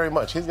 Thank you very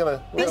much. He's going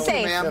to... Be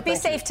safe. man. Be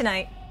safe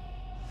tonight.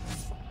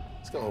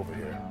 Let's go over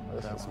here.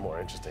 This is more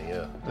interesting,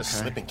 yeah. Just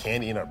slipping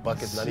candy in our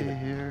buckets. Not even...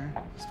 Here.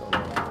 What's going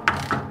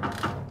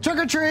on? Trick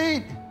or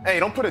treat. Hey,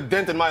 don't put a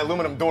dent in my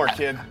aluminum door,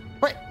 kid.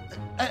 Wait,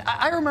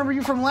 I remember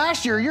you from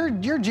last year.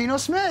 You're Geno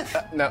Smith.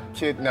 No,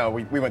 kid, no,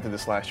 we went to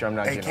this last year. I'm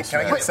not Hey, Geno can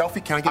Smith. I get a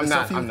selfie? Can I get a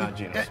selfie? I'm not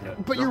Geno Smith.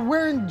 But you're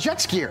wearing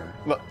Jets gear.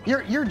 Look.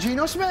 You're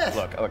Geno Smith.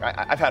 Look,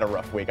 I've had a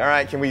rough week. All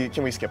right, can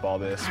we skip all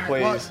this,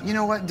 please? Well, you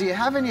know what? Do you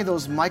have any of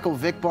those Michael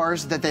Vick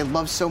bars that they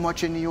love so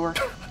much in New York?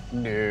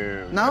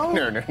 No. No?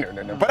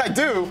 But I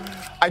do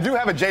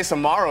have a Jay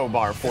Samaro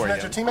bar for you.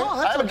 Is that your teammate? Oh,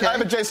 that's I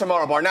have a Jay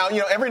Samaro bar. Now,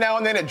 every now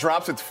and then it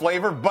drops its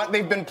flavor, but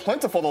they've been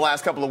plentiful the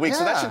last couple of weeks,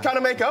 so that Yeah. should kind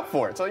of make up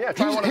for it. So yeah,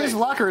 try one of these. His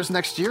locker is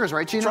next to yours,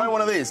 right, Gino? Try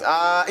one of these. And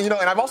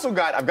I've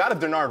got a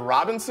Denard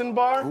Robinson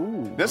bar.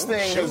 This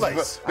thing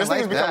has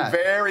become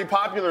very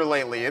popular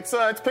lately. It's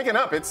picking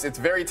up. It's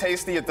very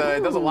tasty. It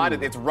does a lot.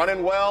 It's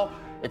running well.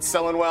 It's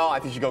selling well. I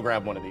think you should go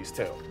grab one of these,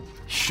 too.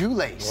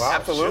 Shoelace. Wow,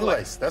 absolutely.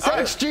 Shoelace. That's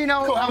Thanks, it.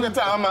 Gino. Cool, have a good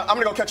time. I'm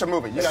going to go catch a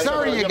movie. You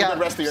Sorry you got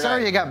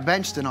night. you got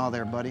benched and all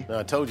there, buddy.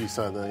 I told you,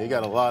 son. You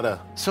got a lot of.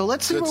 So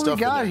let's see good what we stuff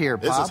in got there. here,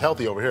 Pop. This is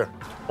healthy over here.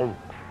 You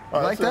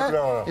like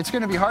that? It's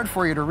going to be hard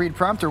for you to read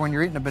prompter when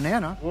you're eating a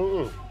banana.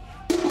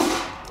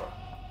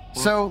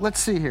 So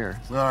let's see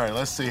here. All right,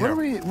 let's see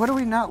here. What do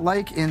we not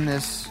like in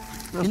this?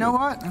 You know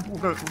what?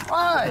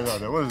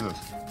 What? What is this?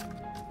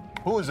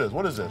 Who is this?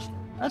 What is this?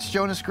 That's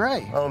Jonas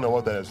Gray. I don't know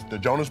what that is. The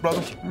Jonas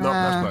Brothers? No,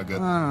 that's not good.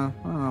 I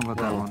don't know about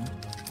that one.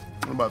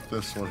 What about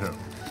this one here?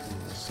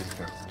 Let's see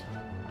here.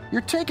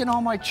 You're taking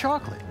all my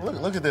chocolate.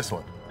 Look at this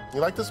one. You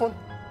like this one?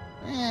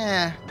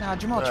 Nah,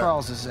 Jamal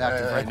Charles is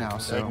active right now, I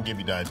so. can give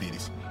you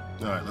diabetes.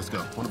 All right, let's go.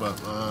 What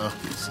about,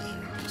 let's see here.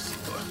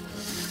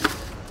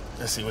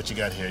 Let's see what you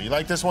got here. You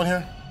like this one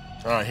here?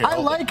 All right, here. I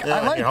like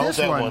this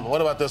one.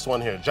 What about this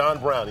one here? John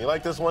Brown. You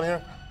like this one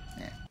here?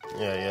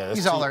 Yeah.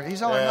 He's all there.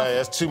 Yeah,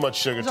 it's too much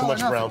sugar, too much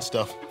brown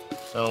stuff.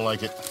 I don't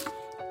like it.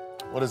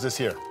 What is this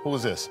here? Who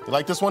is this? You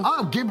like this one?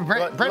 Oh, Brent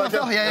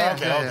LaFell. Yeah.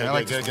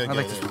 Okay,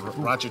 good.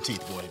 Rot your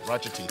teeth, boy.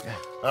 Rot your teeth.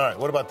 All right,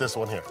 what about this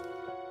one here?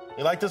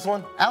 You like this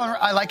one?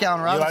 I like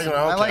Allen Robinson. Okay,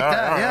 I like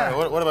that, yeah.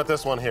 What about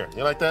this one here?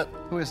 You like that?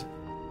 Who is it?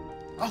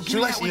 Oh,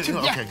 Shoelace.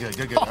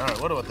 Okay, good. All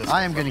right, what about this one?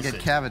 I am going to get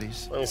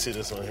cavities. Let me see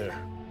this one here.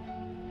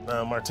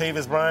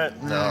 Martavis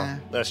Bryant? No,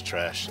 that's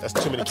trash. That's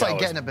too many That's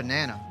calories. like getting a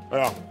banana.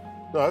 Yeah.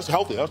 No, that's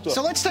healthy.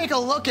 So let's take a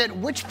look at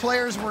which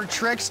players were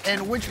tricks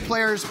and which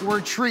players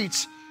were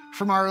treats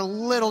from our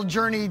little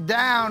journey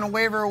down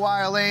waiver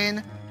wire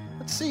lane.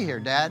 Let's see here,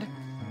 Dad.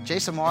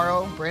 Jason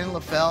Morrow, Brandon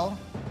LaFell,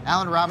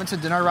 Allen Robinson,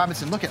 Denard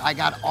Robinson. Look I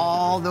got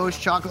all those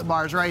chocolate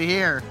bars right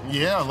here.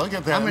 Yeah, look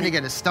at that. I'm going to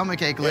get a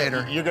stomachache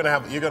later. You're gonna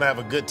have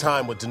a good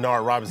time with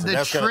Denard Robinson.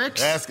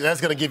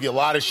 That's gonna give you a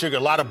lot of sugar, a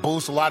lot of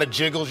boost, a lot of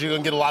jiggles. You're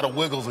gonna get a lot of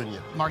wiggles in you.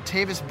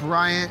 Martavis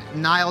Bryant,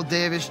 Niall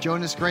Davis,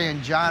 Jonas Gray,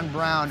 and John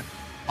Brown.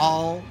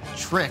 All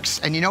tricks.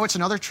 And you know what's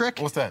another trick?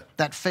 What's that?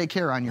 That fake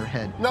hair on your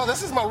head. No,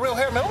 this is my real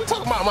hair, man. We're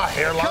talking about my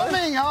hairline.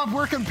 Coming up,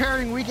 we're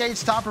comparing Week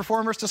 8's top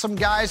performers to some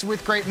guys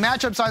with great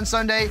matchups on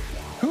Sunday.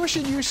 Who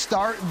should you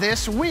start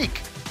this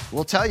week?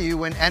 We'll tell you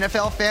when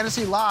NFL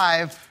Fantasy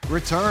Live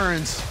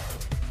returns.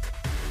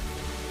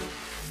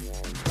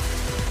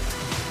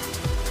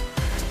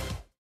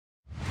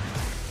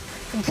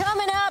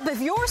 Coming up,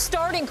 if your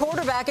starting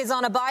quarterback is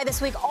on a bye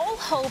this week, all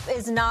hope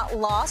is not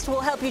lost.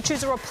 We'll help you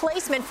choose a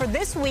replacement for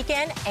this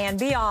weekend and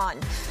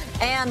beyond.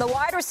 And the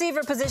wide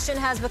receiver position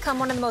has become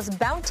one of the most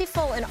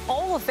bountiful in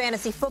all of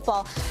fantasy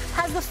football.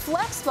 Has the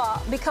flex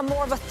spot become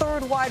more of a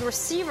third wide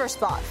receiver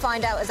spot?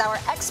 Find out as our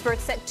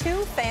experts set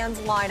 2 fans'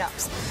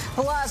 lineups.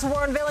 Plus,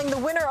 we're unveiling the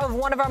winner of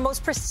one of our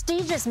most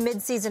prestigious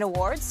midseason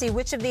awards. See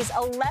which of these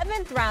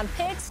 11th round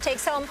picks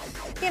takes home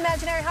the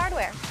imaginary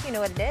hardware. You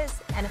know what it is,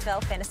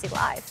 NFL Fantasy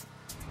Live.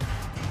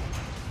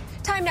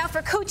 Time now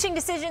for Coaching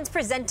Decisions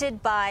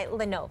presented by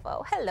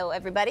Lenovo. Hello,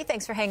 everybody.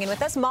 Thanks for hanging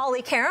with us.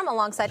 Molly Karam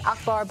alongside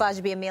Akbar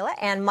Bajabiamila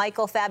and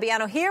Michael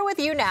Fabiano here with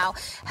you now,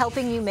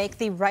 helping you make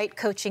the right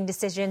coaching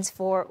decisions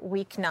for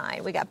Week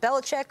 9. We got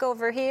Belichick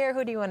over here.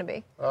 Who do you want to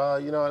be?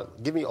 You know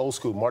what? Give me old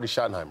school, Marty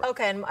Schottenheimer.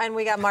 Okay, and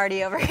we got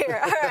Marty over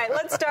here. All right,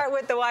 let's start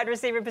with the wide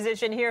receiver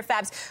position here,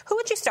 Fabs. Who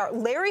would you start,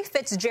 Larry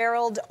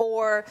Fitzgerald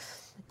or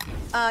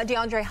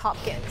DeAndre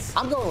Hopkins?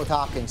 I'm going with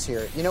Hopkins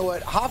here. You know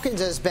what? Hopkins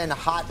has been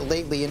hot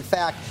lately. In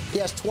fact, he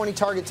has 20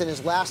 targets in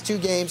his last 2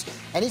 games,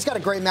 and he's got a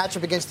great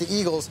matchup against the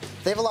Eagles.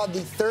 They've allowed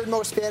the 3rd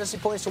most fantasy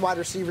points to wide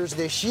receivers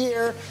this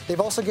year.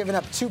 They've also given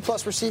up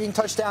 2+ receiving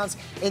touchdowns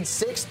in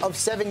 6 of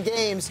 7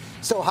 games.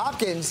 So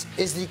Hopkins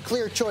is the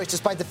clear choice,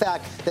 despite the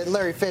fact that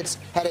Larry Fitz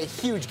had a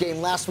huge game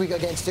last week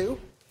against who?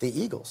 The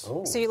Eagles.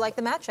 Oh. So you like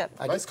the matchup?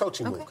 Nice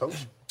coaching move,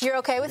 Coach. You're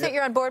okay with it?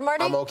 You're on board,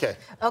 Marty? I'm okay.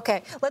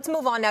 Okay, let's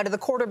move on now to the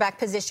quarterback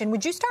position.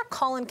 Would you start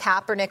Colin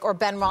Kaepernick or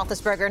Ben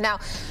Roethlisberger? Now,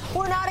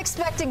 we're not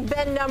expecting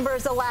Ben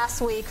numbers of last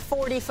week,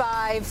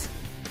 45.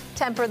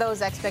 Temper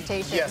those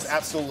expectations. Yes,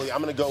 absolutely.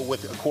 I'm going to go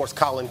with, of course,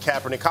 Colin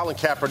Kaepernick. Colin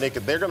Kaepernick,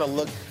 they're going to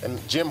look,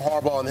 and Jim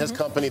Harbaugh and his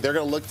company, they're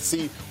going to look to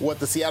see what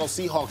the Seattle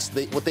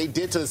Seahawks, what they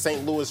did to the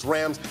St. Louis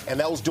Rams, and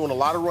that was doing a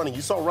lot of running.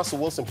 You saw Russell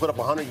Wilson put up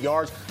 100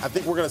 yards. I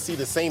think we're going to see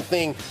the same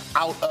thing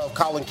out of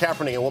Colin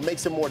Kaepernick, and what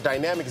makes him more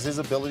dynamic is his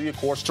ability, of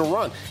course, to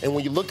run. And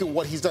when you look at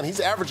what he's done, he's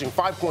averaging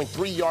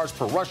 5.3 yards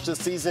per rush this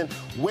season.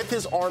 With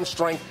his arm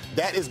strength,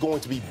 that is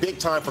going to be big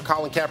time for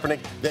Colin Kaepernick.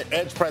 Their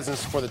edge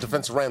presence for the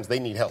defensive Rams, they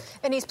need help.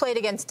 And he's played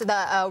against the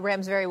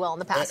Rams very well in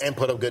the past. And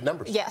put up good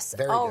numbers. Yes.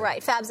 Very All good.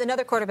 right. Fabs,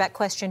 another quarterback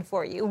question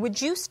for you.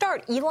 Would you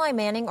start Eli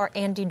Manning or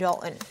Andy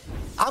Dalton?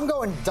 I'm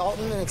going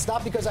Dalton, and it's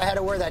not because I had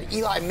to wear that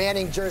Eli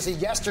Manning jersey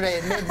yesterday.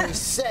 It made me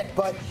sick.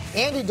 But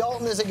Andy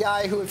Dalton is a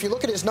guy who, if you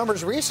look at his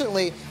numbers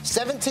recently,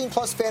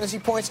 17+ fantasy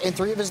points in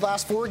 3 of his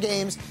last 4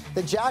 games.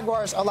 The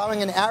Jaguars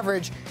allowing an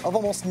average of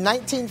almost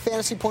 19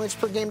 fantasy points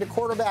per game to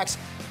quarterbacks.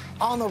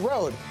 on the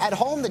road. At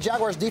home, the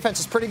Jaguars' defense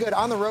is pretty good.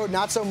 On the road,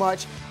 not so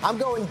much. I'm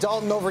going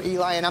Dalton over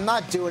Eli, and I'm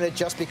not doing it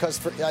just because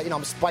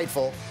I'm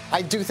spiteful.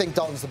 I do think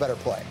Dalton's the better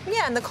play.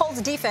 Yeah, and the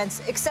Colts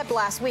defense, except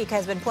last week,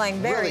 has been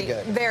playing very,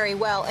 really very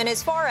well. And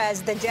as far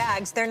as the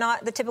Jags, they're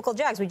not the typical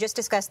Jags. We just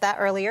discussed that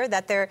earlier,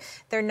 that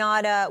they're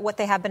not what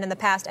they have been in the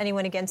past,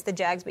 anyone against the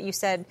Jags. But you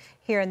said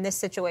here in this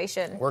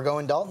situation. We're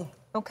going Dalton.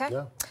 Okay.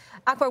 Yeah.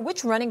 Akbar,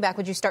 which running back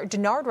would you start,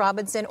 Denard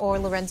Robinson or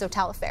Lorenzo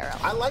Taliaferro?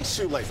 I like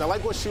Shoelace. I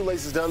like what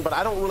Shoelace has done, but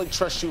I don't really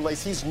trust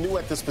Shoelace. He's new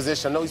at this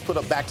position. I know he's put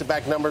up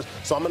back-to-back numbers,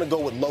 so I'm going to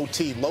go with Low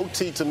T. Low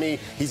T, to me,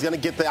 he's going to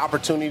get the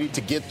opportunity to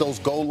get those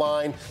goal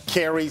line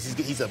carries.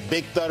 He's a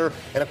big thudder.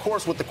 And, of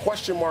course, with the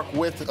question mark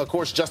with, of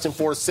course, Justin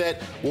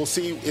Forsett, we'll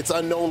see. It's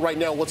unknown right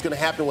now what's going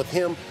to happen with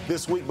him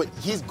this week, but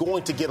he's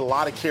going to get a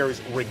lot of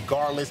carries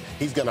regardless.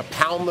 He's going to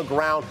pound the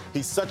ground.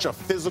 He's such a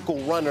physical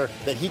runner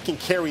that he can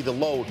carry the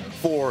load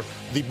for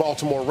the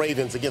Baltimore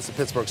Ravens against the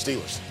Pittsburgh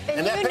Steelers.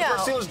 And that Pittsburgh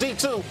Steelers D,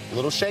 too, a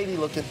little shady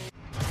looking.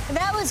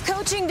 That was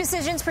Coaching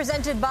Decisions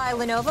presented by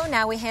Lenovo.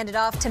 Now we hand it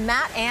off to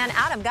Matt and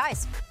Adam.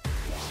 Guys.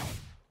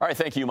 All right,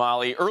 thank you,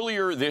 Molly.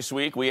 Earlier this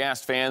week, we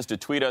asked fans to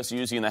tweet us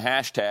using the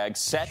hashtag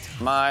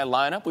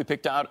 #SetMyLineup. We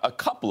picked out a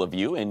couple of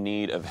you in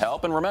need of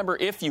help. And remember,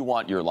 if you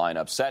want your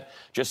lineup set,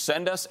 just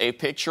send us a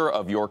picture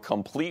of your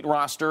complete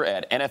roster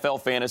at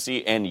NFL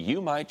Fantasy, and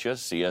you might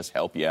just see us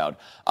help you out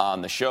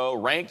on the show.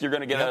 Rank, you're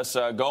going to get us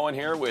going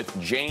here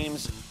with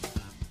James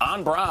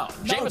Brown.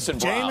 Jamison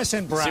Brown.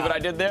 See what I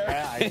did there?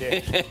 Yeah, I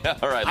did.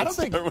 All right, let's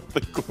start with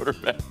the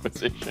quarterback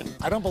position.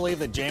 I don't believe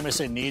that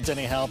Jamison needs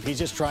any help. He's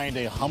just trying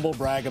to humble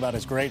brag about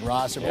his great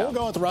roster. But we'll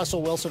go with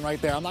Russell Wilson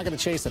right there. I'm not going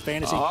to chase the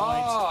fantasy points.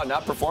 Oh,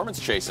 not performance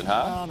chasing,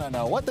 huh?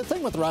 No. What the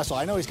thing with Russell,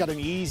 I know he's got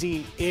an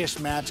easy-ish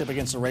matchup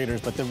against the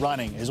Raiders, but the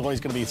running is always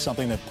going to be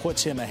something that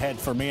puts him ahead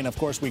for me. And, of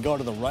course, we go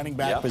to the running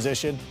back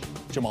position.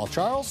 Jamal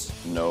Charles.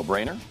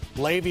 No-brainer.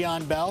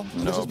 Le'Veon Bell.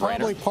 This is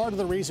probably part of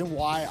the reason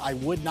why I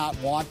would not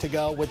want to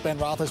go with Ben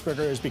Roethlisberger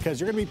is because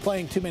you're going to be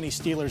playing too many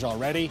Steelers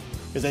already.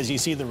 Because as you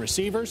see the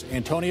receivers,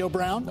 Antonio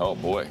Brown. Oh,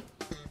 boy.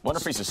 Wonder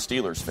if he's a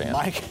Steelers fan.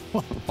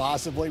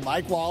 Possibly.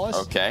 Mike Wallace.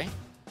 Okay.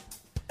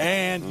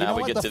 And now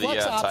we get to the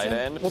tight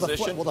end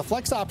position. The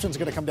flex option is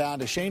going to come down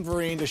to Shane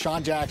Vereen,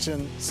 Deshaun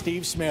Jackson,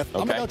 Steve Smith.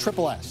 I'm going to go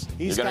triple S.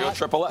 You're going to go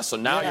triple S. So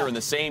now you're in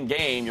the same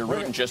game. You're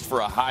rooting just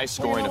for a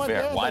high-scoring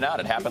affair. Why not?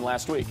 It happened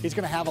last week. He's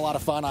going to have a lot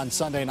of fun on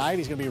Sunday night.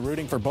 He's going to be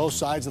rooting for both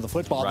sides of the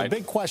football. Right. The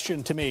big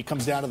question to me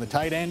comes down to the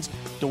tight ends,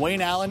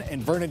 Dwayne Allen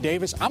and Vernon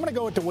Davis. I'm going to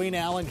go with Dwayne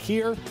Allen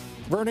here.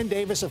 Vernon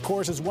Davis, of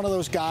course, is one of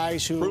those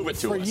guys who,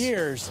 for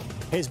years,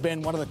 has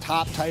been one of the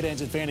top tight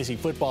ends in fantasy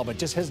football, but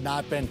just has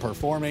not been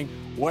performing.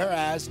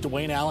 Whereas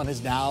Dwayne Allen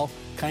has now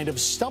kind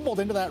of stumbled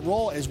into that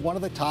role as one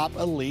of the top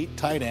elite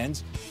tight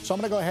ends. So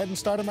I'm going to go ahead and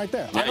start him right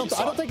there. I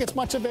don't think it's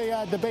much of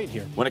a debate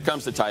here. When it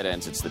comes to tight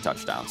ends, it's the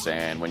touchdowns.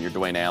 And when you're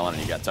Dwayne Allen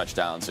and you got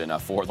touchdowns in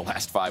 4 of the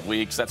last 5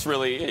 weeks, that's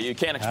really, you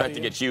can't expect to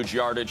get huge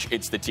yardage.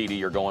 It's the TD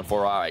you're going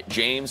for. All right,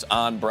 James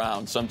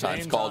Brown,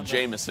 sometimes called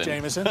Jamison.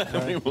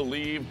 Right. We will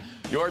leave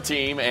your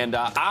team, and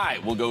I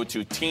will go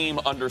to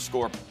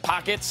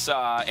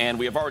team_pockets. And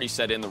we have already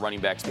set in the running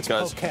backs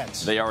because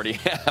they already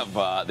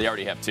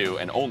have 2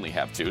 and only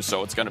have 2.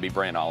 So it's going to be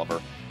Brand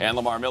Oliver and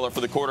Lamar Miller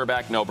for the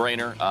quarterback.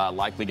 No-brainer.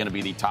 Likely going to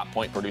be the top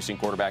point-producing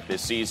quarterback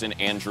this season.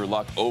 Andrew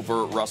Luck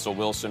over Russell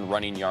Wilson.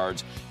 Running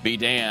yards be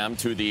damned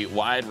to the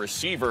wide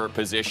receiver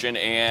position.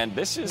 And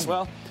this is,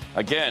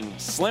 again,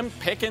 slim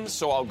pickings.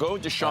 So I'll go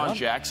Deshaun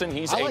Jackson.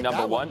 He's a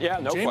number one. Yeah,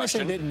 no Jameson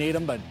question. Didn't need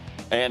him, but.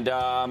 And,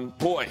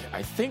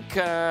 I think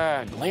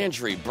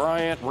Landry,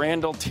 Bryant,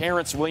 Randall,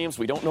 Terrence Williams,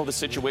 we don't know the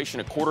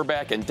situation at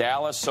quarterback in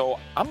Dallas, so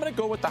I'm going to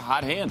go with the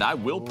hot hand. I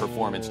will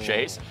performance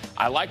chase.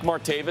 I like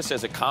Martavis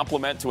as a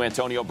complement to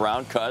Antonio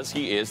Brown because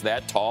he is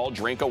that tall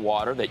drink of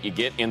water that you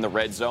get in the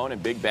red zone,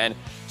 and Big Ben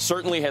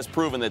certainly has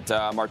proven that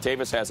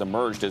Martavis has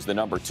emerged as the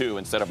number 2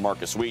 instead of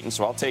Marcus Wheaton,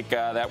 so I'll take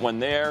that one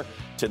there.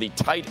 To the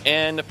tight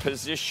end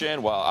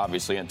position,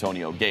 obviously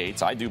Antonio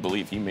Gates. I do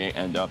believe he may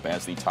end up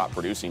as the top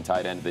producing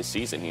tight end this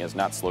season. He has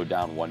not slowed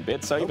down one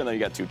bit, so even though you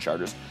got 2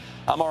 Chargers,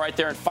 I'm all right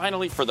there. And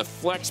finally, for the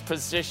flex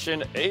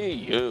position,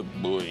 you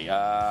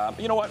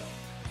know what?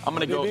 I'm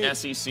going to go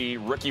SEC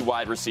rookie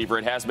wide receiver.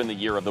 It has been the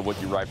year of the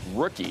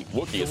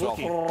Wookiee as well.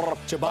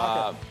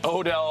 Chewbacca.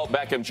 Odell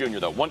Beckham Jr.,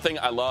 though. One thing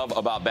I love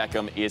about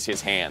Beckham is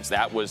his hands.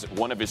 That was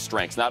one of his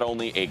strengths. Not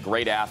only a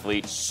great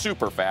athlete,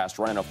 super fast,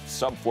 running a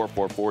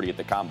sub-4.40 at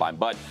the combine,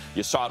 but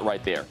you saw it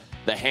right there.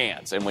 The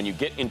hands. And when you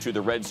get into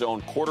the red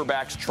zone,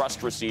 quarterbacks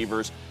trust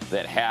receivers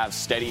that have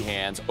steady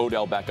hands.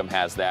 Odell Beckham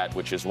has that,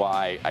 which is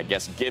why, I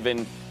guess,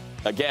 given,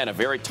 again, a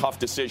very tough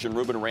decision,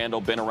 Ruben Randall,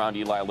 been around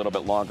Eli a little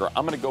bit longer,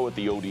 I'm going to go with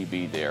the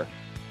ODB there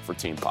for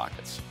Team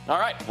Pockets. All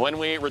right, when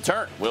we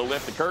return, we'll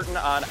lift the curtain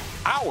on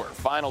our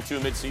final 2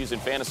 midseason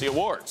fantasy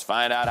awards.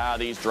 Find out how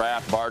these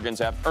draft bargains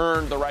have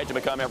earned the right to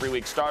become every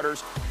week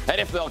starters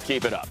and if they'll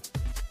keep it up.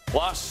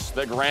 Plus,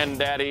 the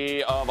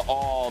granddaddy of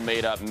all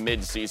made-up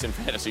midseason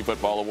fantasy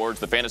football awards,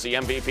 the Fantasy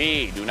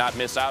MVP. Do not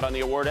miss out on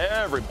the award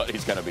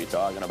everybody's going to be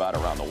talking about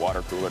around the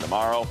water cooler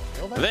tomorrow.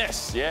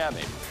 This,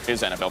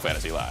 is NFL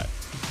Fantasy Live.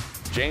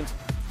 James?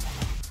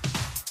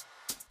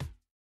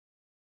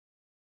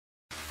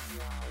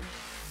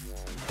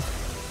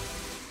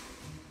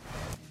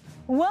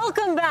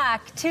 Welcome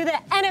back to the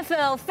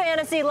NFL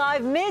Fantasy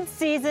Live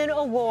Midseason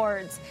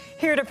Awards.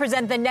 Here to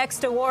present the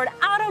next award,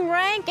 Adam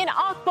Rank and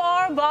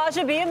Akbar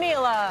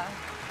Bajabiamila.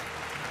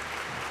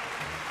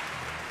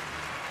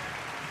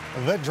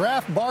 The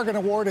Draft Bargain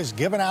Award is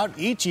given out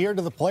each year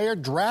to the player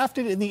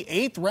drafted in the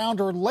 8th round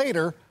or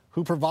later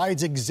who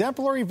provides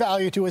exemplary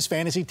value to his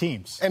fantasy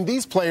teams. And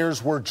these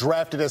players were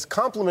drafted as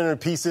complementary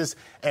pieces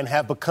and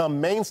have become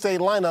mainstay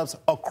lineups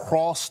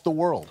across the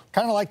world.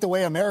 Kind of like the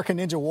way American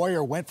Ninja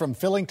Warrior went from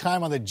filling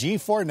time on the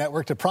G4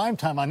 network to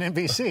primetime on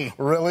NBC.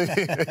 Really?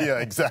 Yeah,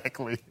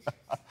 exactly.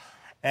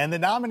 And the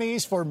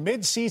nominees for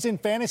Midseason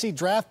Fantasy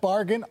Draft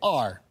Bargain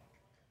are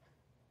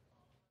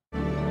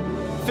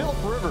Philip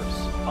Rivers,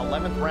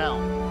 11th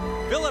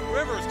round. Philip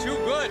Rivers, too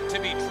good to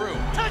be true.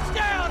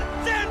 Touchdown,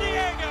 San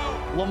Diego!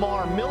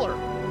 Lamar Miller,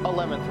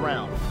 11th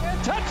round.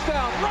 And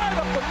touchdown right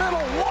up the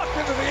middle, walked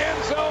into the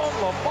end zone,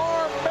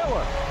 Lamar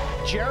Miller.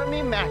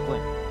 Jeremy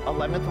Maclin,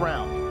 11th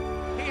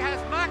round. He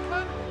has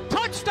Maclin.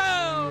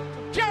 Touchdown,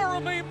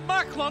 Jeremy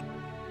Maclin.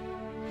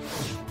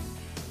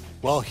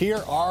 Well,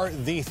 here are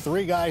the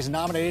 3 guys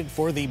nominated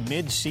for the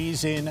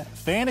Midseason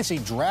Fantasy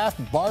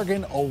Draft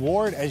Bargain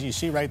Award. As you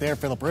see right there,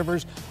 Philip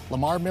Rivers,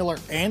 Lamar Miller,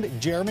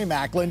 and Jeremy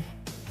Maclin.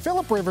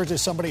 Philip Rivers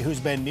is somebody who's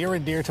been near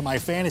and dear to my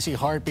fantasy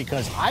heart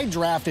because I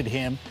drafted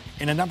him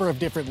in a number of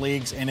different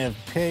leagues and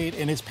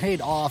it's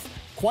paid off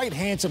quite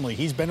handsomely.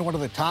 He's been one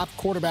of the top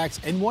quarterbacks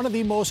and one of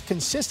the most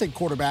consistent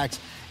quarterbacks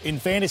in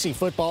fantasy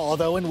football,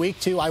 although in week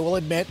 2, I will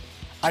admit,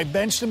 I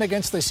benched him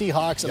against the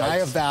Seahawks, and I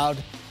have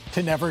vowed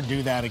to never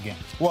do that again.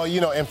 Well,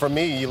 and for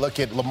me, you look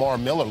at Lamar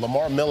Miller.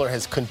 Lamar Miller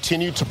has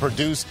continued to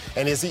produce,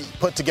 and has he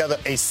put together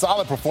a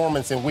solid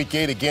performance in Week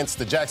 8 against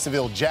the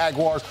Jacksonville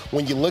Jaguars.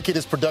 When you look at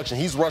his production,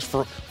 he's rushed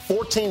for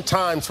 14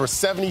 times for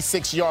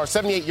 78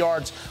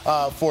 yards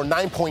for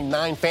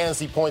 9.9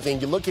 fantasy points.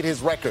 And you look at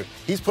his record,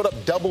 he's put up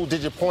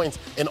double-digit points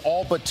in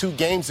all but 2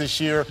 games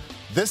this year.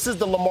 This is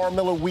the Lamar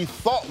Miller we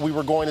thought we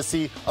were going to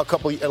see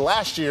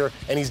last year,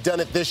 and he's done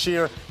it this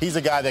year. He's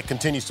a guy that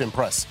continues to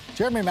impress.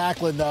 Jeremy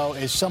Maclin, though,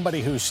 is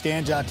somebody who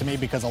stands out to me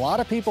because a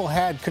lot of people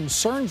had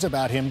concerns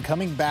about him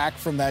coming back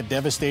from that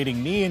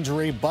devastating knee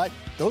injury, but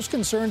those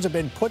concerns have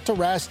been put to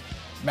rest.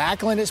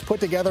 Maclin has put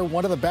together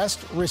one of the best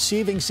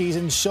receiving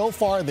seasons so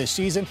far this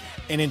season,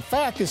 and in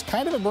fact has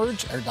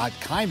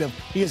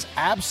he has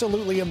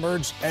absolutely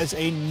emerged as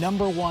a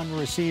number 1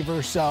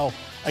 receiver. So,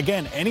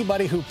 again,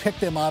 anybody who picked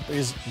him up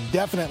is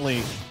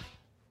definitely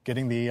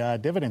getting the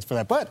dividends for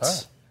that.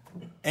 But,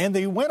 and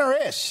the winner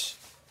is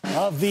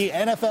of the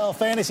NFL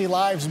Fantasy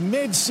Live's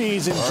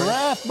midseason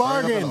draft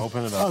bargain.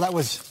 Open it up. Oh, that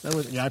was.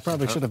 Yeah, I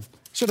probably should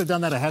have done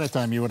that ahead of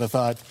time. You would have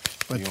thought.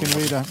 But can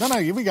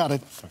we? We got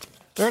it.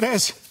 There it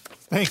is.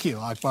 Thank you,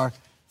 Akbar.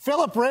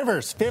 Philip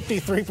Rivers,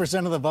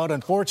 53% of the vote.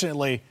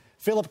 Unfortunately,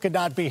 Philip could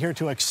not be here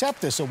to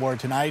accept this award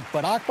tonight.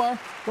 But Akbar,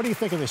 what do you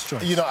think of this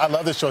choice? I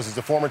love this choice. He's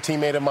a former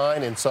teammate of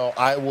mine, and so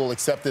I will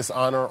accept this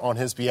honor on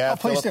his behalf.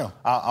 Oh, please do.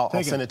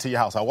 I'll send it to your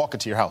house. I'll walk it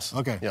to your house.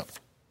 Okay. Yep.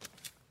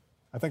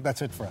 I think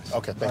that's it for us.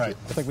 Okay, thank you.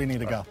 I think we need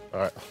to go. All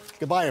right.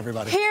 Goodbye,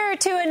 everybody. Here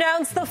to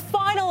announce the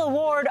final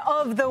award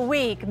of the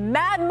week,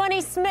 Matt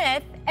Money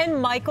Smith and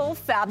Michael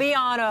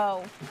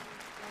Fabiano.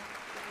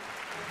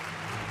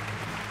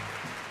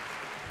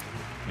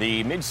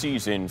 The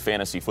Midseason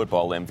Fantasy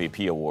Football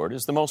MVP Award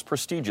is the most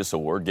prestigious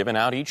award given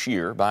out each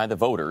year by the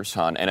voters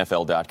on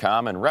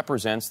NFL.com and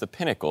represents the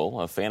pinnacle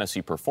of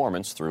fantasy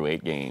performance through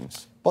 8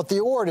 games. But the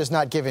award is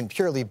not given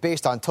purely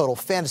based on total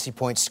fantasy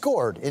points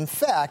scored. In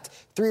fact,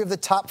 3 of the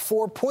top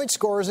 4 point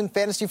scorers in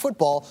fantasy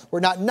football were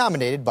not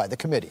nominated by the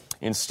committee.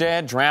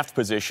 Instead, draft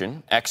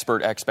position,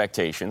 expert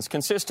expectations,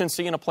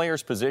 consistency in a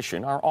player's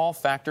position are all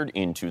factored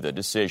into the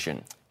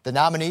decision. The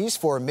nominees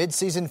for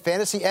midseason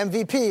fantasy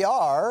MVP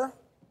are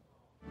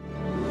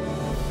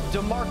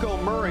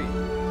DeMarco Murray.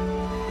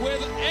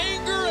 With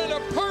anger and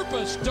a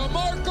purpose,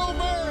 DeMarco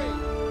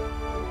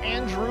Murray.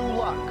 Andrew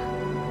Luck.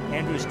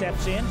 Andrew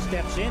steps in,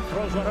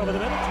 throws one over the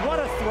middle. What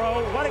a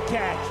throw, what a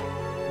catch.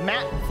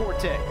 Matt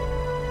Forte.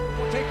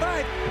 Forte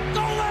 5,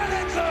 goal line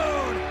end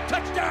zone,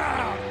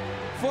 touchdown.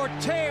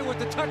 Forte with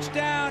the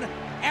touchdown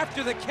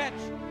after the catch.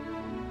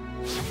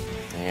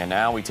 And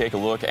now we take a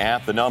look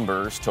at the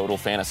numbers. Total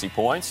fantasy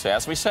points,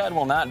 as we said,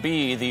 will not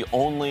be the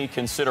only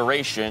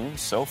consideration.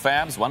 So,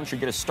 Fabs, why don't you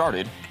get us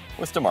started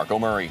with DeMarco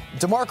Murray?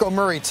 DeMarco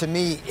Murray, to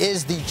me,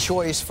 is the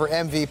choice for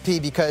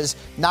MVP because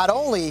not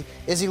only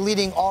is he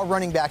leading all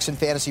running backs in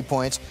fantasy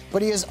points,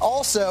 but he is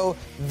also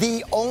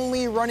the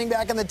only running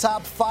back in the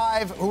top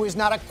 5 who is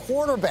not a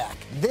quarterback.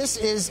 This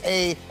is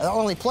the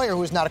only player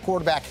who is not a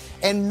quarterback.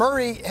 And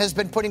Murray has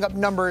been putting up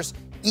numbers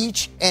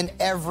each and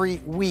every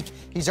week.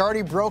 He's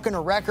already broken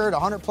a record,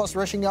 100-plus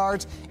rushing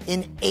yards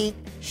in 8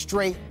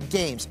 straight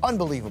games.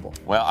 Unbelievable.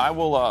 Well, I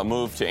will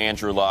move to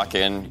Andrew Luck,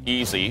 and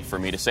easy for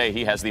me to say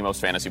he has the most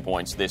fantasy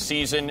points this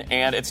season.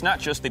 And it's not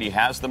just that he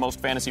has the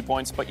most fantasy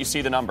points, but you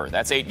see the number.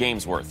 That's 8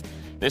 games worth.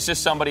 This is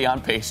somebody on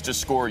pace to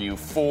score you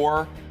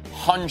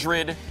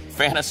 400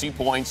 fantasy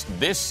points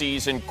this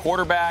season.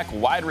 Quarterback,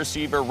 wide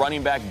receiver,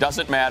 running back,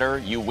 doesn't matter.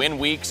 You win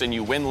weeks and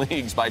you win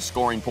leagues by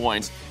scoring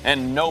points.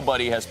 And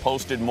nobody has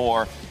posted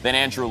more than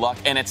Andrew Luck.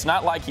 And it's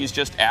not like he's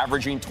just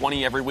averaging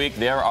 20 every week.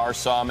 There are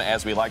some,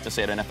 as we like to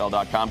say at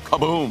NFL.com,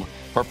 kaboom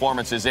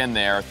performances in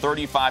there.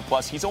 35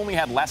 plus. He's only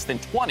had less than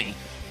 20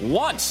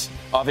 once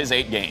of his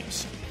 8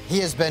 games. He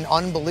has been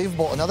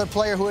unbelievable. Another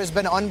player who has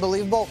been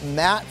unbelievable,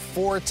 Matt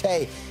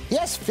Forte. He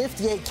has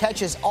 58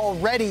 catches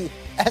already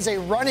as a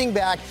running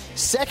back,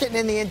 second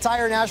in the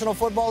entire National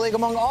Football League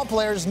among all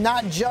players,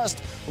 not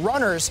just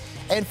runners.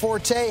 And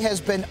Forte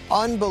has been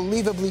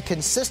unbelievably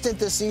consistent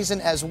this season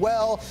as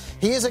well.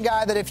 He is a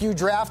guy that if you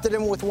drafted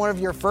him with one of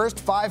your first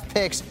 5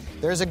 picks,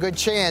 there's a good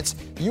chance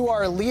you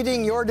are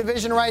leading your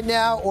division right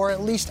now or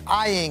at least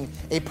eyeing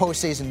a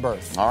postseason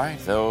berth. All right,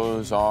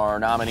 those are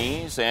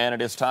nominees, and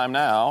it is time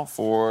now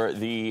for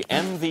the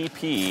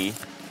MVP,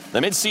 the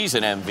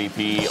midseason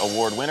MVP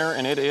award winner,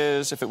 and it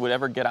is, if it would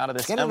ever get out of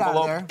this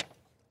envelope,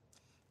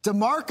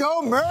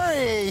 DeMarco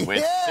Murray.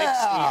 With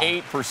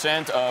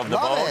 68% of the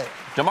vote.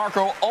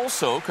 DeMarco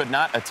also could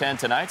not attend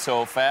tonight.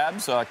 So,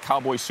 Fabs,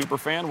 Cowboy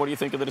superfan, what do you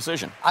think of the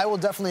decision? I will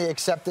definitely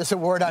accept this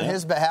award on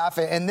his behalf.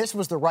 And this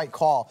was the right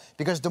call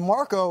because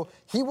DeMarco,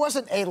 he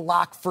wasn't a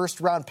lock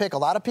first-round pick. A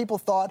lot of people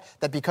thought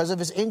that because of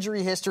his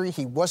injury history,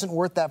 he wasn't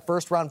worth that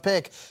first-round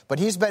pick. But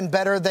he's been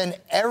better than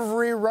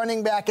every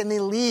running back in the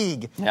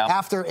league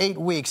after 8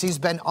 weeks. He's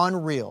been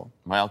unreal.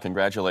 Well,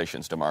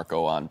 congratulations,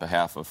 DeMarco, on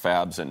behalf of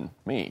Fabs and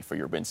me for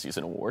your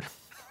mid-season award.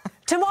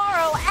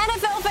 Tomorrow,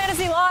 NFL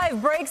Fantasy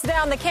Live breaks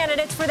down the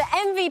candidates for the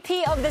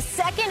MVP of the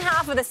second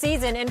half of the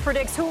season and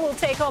predicts who will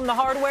take home the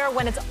hardware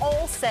when it's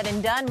all said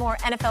and done. More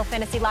NFL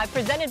Fantasy Live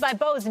presented by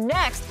Bose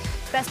next.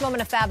 Best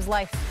moment of Fab's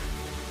life.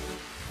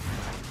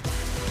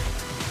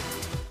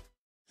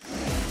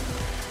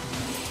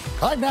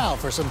 Time now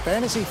for some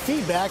fantasy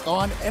feedback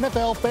on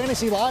NFL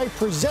Fantasy Live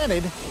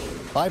presented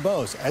by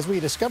Bose. As we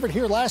discovered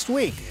here last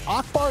week,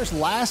 Akbar's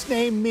last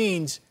name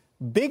means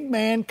big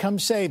man come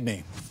save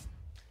me.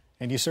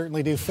 And you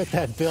certainly do fit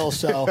that bill.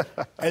 So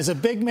as a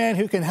big man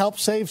who can help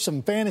save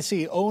some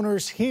fantasy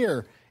owners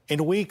here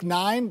in Week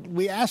 9,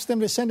 we asked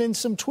them to send in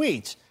some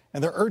tweets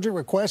and their urgent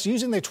requests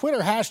using the Twitter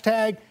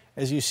hashtag,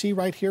 as you see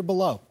right here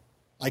below.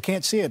 I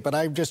can't see it, but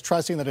I'm just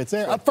trusting that it's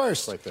there. Up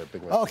first. Right there,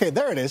 big man. Okay,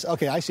 there it is.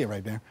 Okay, I see it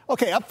right there.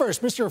 Okay, up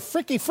first, Mr.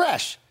 Fricky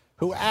Fresh,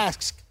 who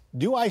asks,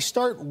 do I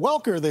start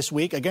Welker this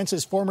week against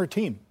his former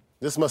team?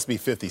 This must be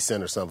 50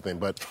 Cent or something,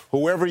 but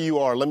whoever you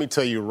are, let me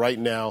tell you right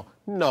now,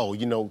 no,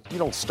 you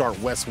don't start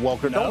Wes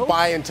Welker. No? Don't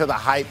buy into the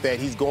hype that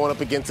he's going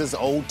up against his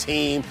old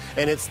team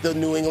and it's the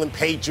New England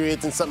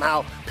Patriots and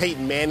somehow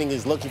Peyton Manning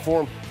is looking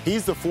for him.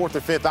 He's the 4th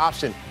or 5th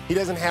option. He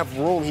doesn't have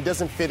room. He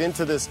doesn't fit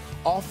into this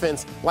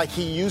offense like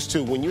he used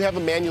to. When you have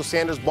Emmanuel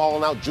Sanders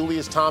balling out,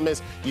 Julius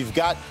Thomas, you've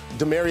got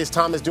Demaryius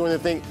Thomas doing the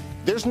thing.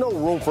 There's no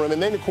room for him.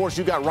 And then, of course,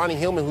 you got Ronnie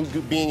Hillman, who's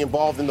being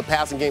involved in the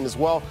passing game as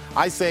well.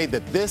 I say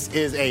that this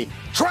is a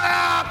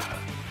trap.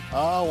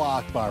 Oh,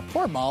 Akbar.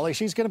 Poor Molly.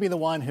 She's going to be the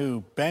one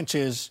who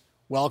benches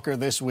Welker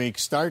this week,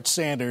 starts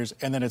Sanders,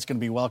 and then it's going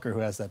to be Welker who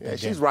has that big game.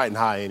 She's riding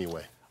high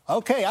anyway.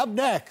 Okay, up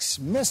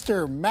next,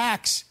 Mr.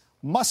 Max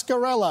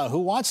Muscarella, who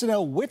wants to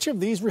know which of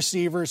these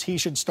receivers he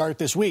should start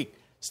this week.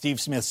 Steve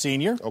Smith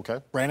Sr.,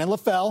 Brandon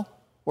LaFell,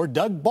 or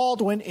Doug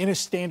Baldwin in a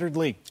standard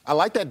league. I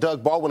like that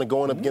Doug Baldwin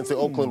going up against the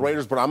Oakland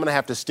Raiders, but I'm going to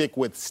have to stick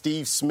with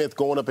Steve Smith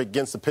going up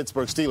against the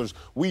Pittsburgh Steelers.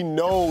 We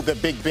know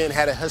that Big Ben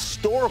had a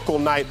historical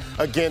night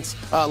against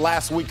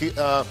last week,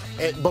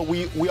 but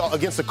we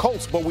against the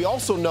Colts. But we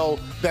also know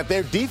that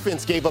their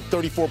defense gave up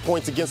 34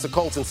 points against the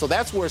Colts, and so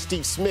that's where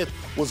Steve Smith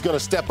was going to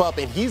step up,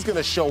 and he's going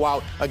to show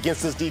out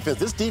against this defense.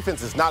 This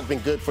defense has not been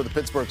good for the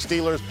Pittsburgh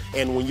Steelers,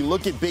 and when you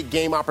look at big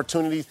game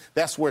opportunities,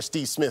 that's where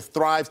Steve Smith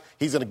thrives.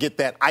 He's going to get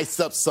that ice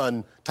up,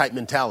 son type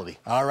mentality.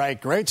 All right,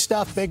 great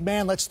stuff, big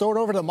man. Let's throw it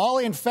over to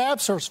Molly and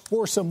Fabs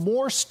for some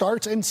more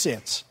starts and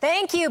sits.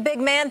 Thank you, big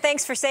man.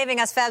 Thanks for saving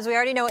us, Fabs. We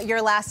already know what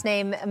your last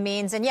name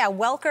means. And, yeah,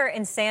 Welker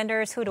and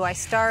Sanders, who do I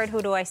start?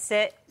 Who do I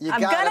sit? I'm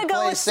going to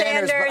go with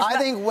Sanders. But I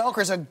think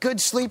Welker's a good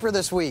sleeper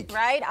this week.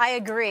 Right? I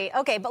agree.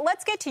 Okay, but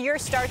let's get to your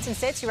starts and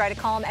sits. You write a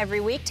column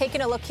every week.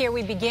 Taking a look here,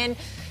 we begin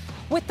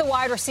with the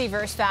wide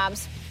receivers,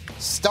 Fabs.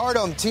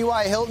 Stardom,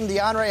 T.Y. Hilton,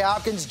 DeAndre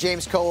Hopkins.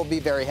 James Coe will be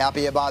very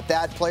happy about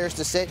that. Players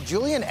to sit,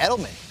 Julian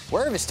Edelman.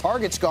 Where have his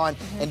targets gone?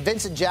 And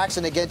Vincent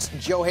Jackson against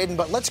Joe Hayden.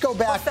 But let's go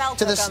back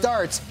to the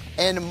starts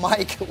and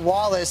Mike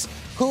Wallace,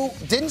 who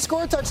didn't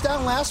score a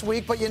touchdown last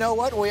week. But you know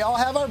what? We all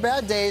have our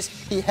bad days.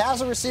 He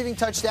has a receiving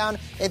touchdown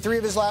in 3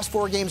 of his last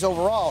 4 games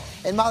overall.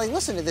 And Molly,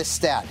 listen to this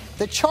stat.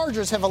 The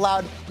Chargers have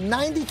allowed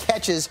 90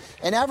 catches,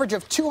 an average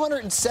of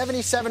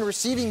 277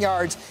 receiving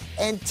yards,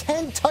 and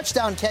 10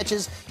 touchdown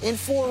catches in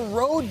 4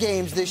 road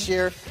games this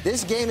year.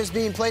 This game is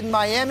being played in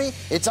Miami.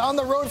 It's on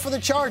the road for the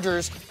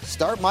Chargers.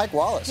 Start Mike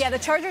Wallace. Yeah, the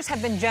Chargers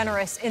have been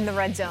generous in the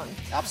red zone.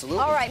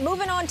 Absolutely. All right,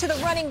 moving on to the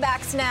running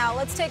backs now.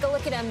 Let's take a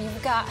look at them.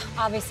 You've got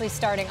obviously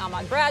starting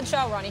Ahmad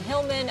Bradshaw, Ronnie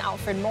Hillman,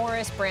 Alfred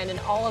Morris, Brandon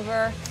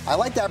Oliver. I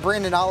like that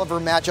Brandon Oliver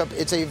matchup.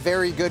 It's a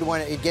very good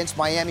one against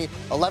Miami.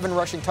 11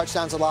 rushing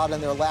touchdowns allowed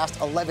in their last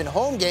 11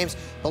 home games.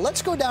 But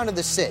let's go down to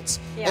the sits.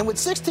 Yeah. And with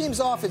 6 teams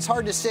off, it's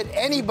hard to sit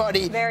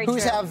anybody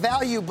who's have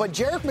value. But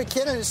Jerick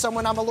McKinnon is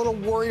someone I'm a little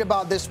worried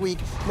about this week.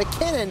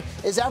 McKinnon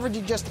is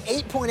averaging just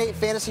 8.8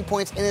 fantasy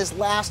points in his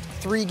last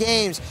 3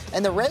 games.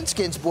 And the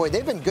Redskins, boy,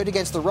 they've been good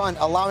against the run,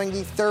 allowing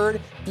the 3rd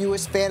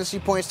fewest fantasy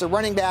points to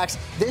running backs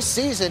this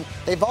season.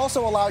 They've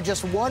also allowed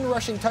just 1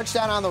 rushing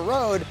touchdown on the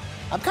road.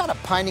 I'm kind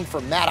of pining for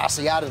Matt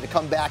Asiata to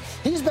come back.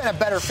 He's been a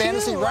better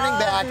fantasy running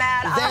back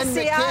than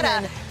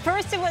McKinnon.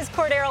 First it was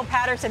Cordero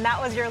Patterson. That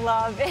was your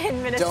love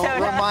in Minnesota.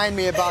 Don't remind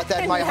me about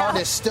that. My heart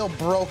is still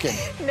broken.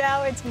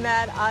 Now it's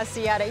Matt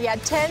Asiata. Yeah,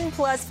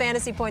 10-plus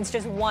fantasy points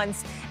just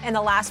once in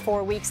the last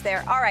 4 weeks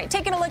there. All right,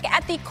 taking a look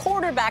at the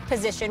quarterback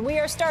position. We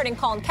are starting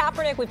Colin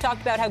Kaepernick. We've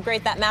talked about how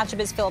great that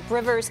matchup is. Phillip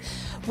Rivers,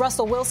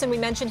 Russell Wilson, we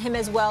mentioned him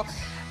as well.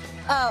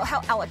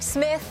 How Alex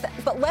Smith,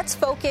 but let's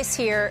focus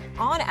here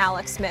on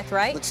Alex Smith,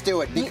 right? Let's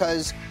do it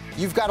because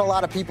you've got a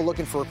lot of people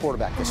looking for a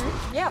quarterback this week.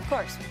 Yeah, of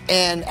course.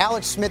 And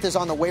Alex Smith is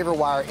on the waiver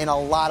wire in a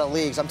lot of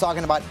leagues. I'm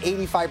talking about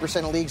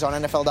 85% of leagues on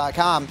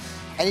NFL.com.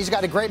 And he's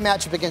got a great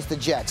matchup against the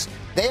Jets.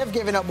 They have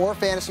given up more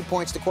fantasy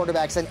points to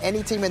quarterbacks than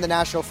any team in the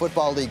National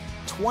Football League.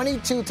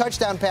 22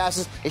 touchdown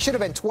passes. It should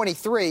have been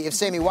 23 if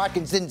Sammy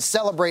Watkins didn't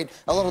celebrate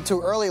a little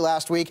too early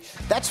last week.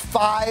 That's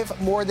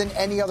 5 more than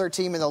any other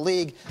team in the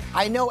league.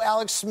 I know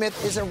Alex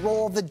Smith is a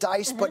roll of the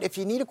dice, but if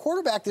you need a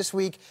quarterback this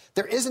week,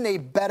 there isn't a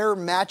better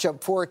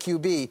matchup for a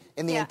QB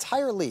in the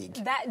entire league.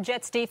 That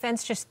Jets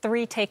defense, just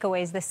 3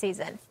 takeaways this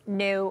season.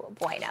 No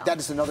bueno. That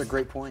is another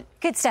great point.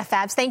 Good stuff,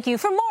 Fabs. Thank you.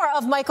 For more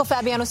of Michael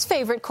Fabiano's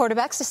favorite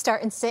quarterbacks to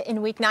start and sit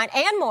in Week 9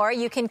 and more,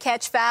 you can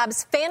catch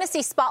Fab's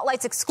Fantasy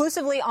Spotlights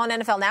exclusively on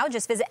NFL Now.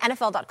 Just visit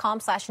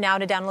NFL.com/now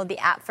to download the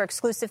app for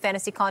exclusive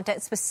fantasy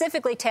content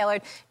specifically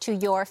tailored to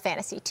your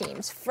fantasy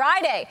teams.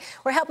 Friday,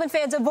 we're helping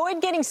fans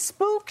avoid getting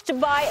spooked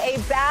by a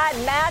bad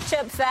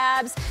matchup,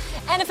 Fabs.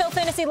 NFL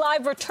Fantasy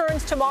Live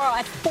returns tomorrow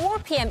at 4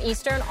 p.m.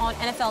 Eastern on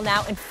NFL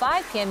Now and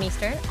 5 p.m.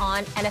 Eastern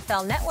on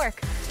NFL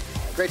Network.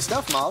 Great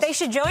stuff, Miles. They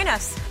should join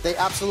us. They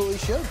absolutely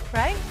should.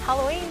 Right?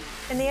 Halloween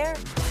in the air.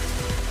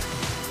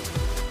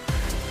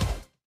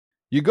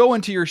 You go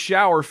into your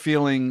shower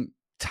feeling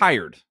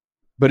tired,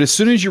 but as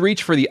soon as you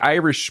reach for the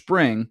Irish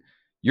Spring,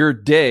 your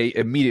day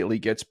immediately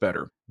gets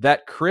better.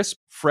 That crisp,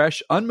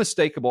 fresh,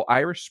 unmistakable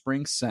Irish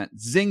Spring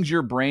scent zings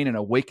your brain and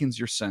awakens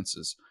your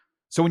senses.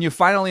 So when you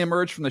finally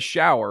emerge from the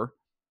shower,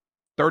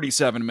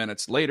 37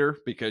 minutes later,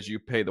 because you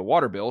pay the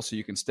water bill so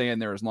you can stay in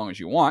there as long as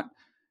you want,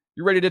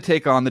 you're ready to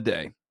take on the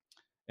day.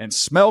 And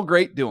smell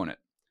great doing it.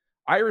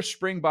 Irish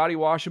Spring Body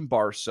Wash and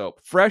Bar Soap.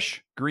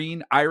 Fresh,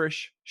 green,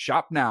 Irish.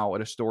 Shop now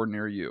at a store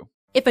near you.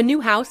 If a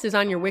new house is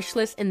on your wish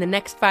list in the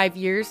next 5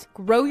 years,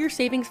 grow your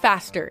savings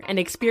faster and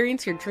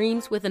experience your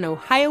dreams with an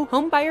Ohio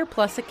Homebuyer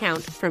Plus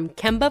account from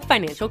Kemba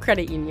Financial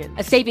Credit Union.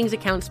 A savings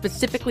account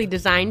specifically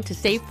designed to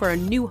save for a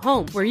new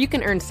home where you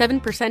can earn 7%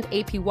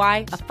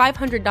 APY, a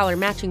 $500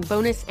 matching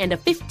bonus, and a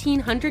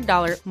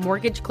 $1,500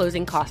 mortgage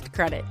closing cost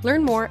credit.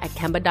 Learn more at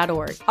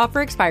Kemba.org.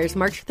 Offer expires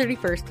March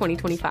 31st,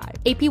 2025.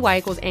 APY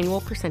equals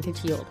annual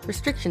percentage yield.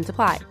 Restrictions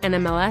apply.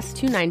 NMLS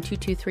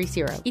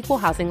 292230. Equal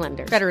housing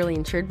lender. Federally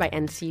insured by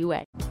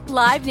NCUA.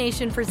 Live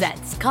Nation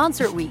presents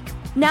Concert Week.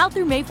 Now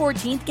through May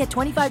 14th, get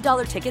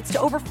 $25 tickets to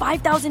over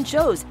 5,000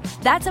 shows.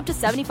 That's up to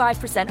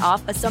 75%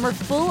 off a summer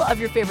full of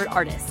your favorite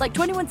artists like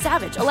 21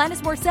 Savage,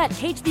 Alanis Morissette,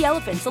 Cage the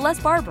Elephant,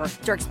 Celeste Barber,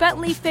 Dierks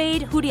Bentley,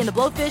 Fade, Hootie and the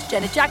Blowfish,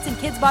 Janet Jackson,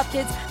 Kidz Bop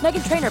Kids,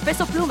 Meghan Trainor,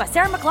 Bissell Pluma,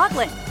 Sarah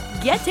McLachlan.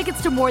 Get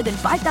tickets to more than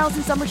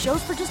 5,000 summer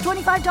shows for just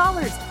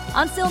 $25.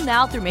 Until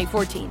now through May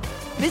 14th.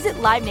 Visit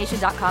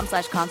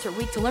LiveNation.com/Concert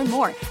Week to learn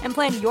more and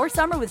plan your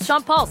summer with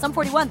Sean Paul, Sum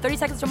 41, 30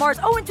 Seconds to Mars,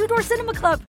 and Two Door Cinema Club.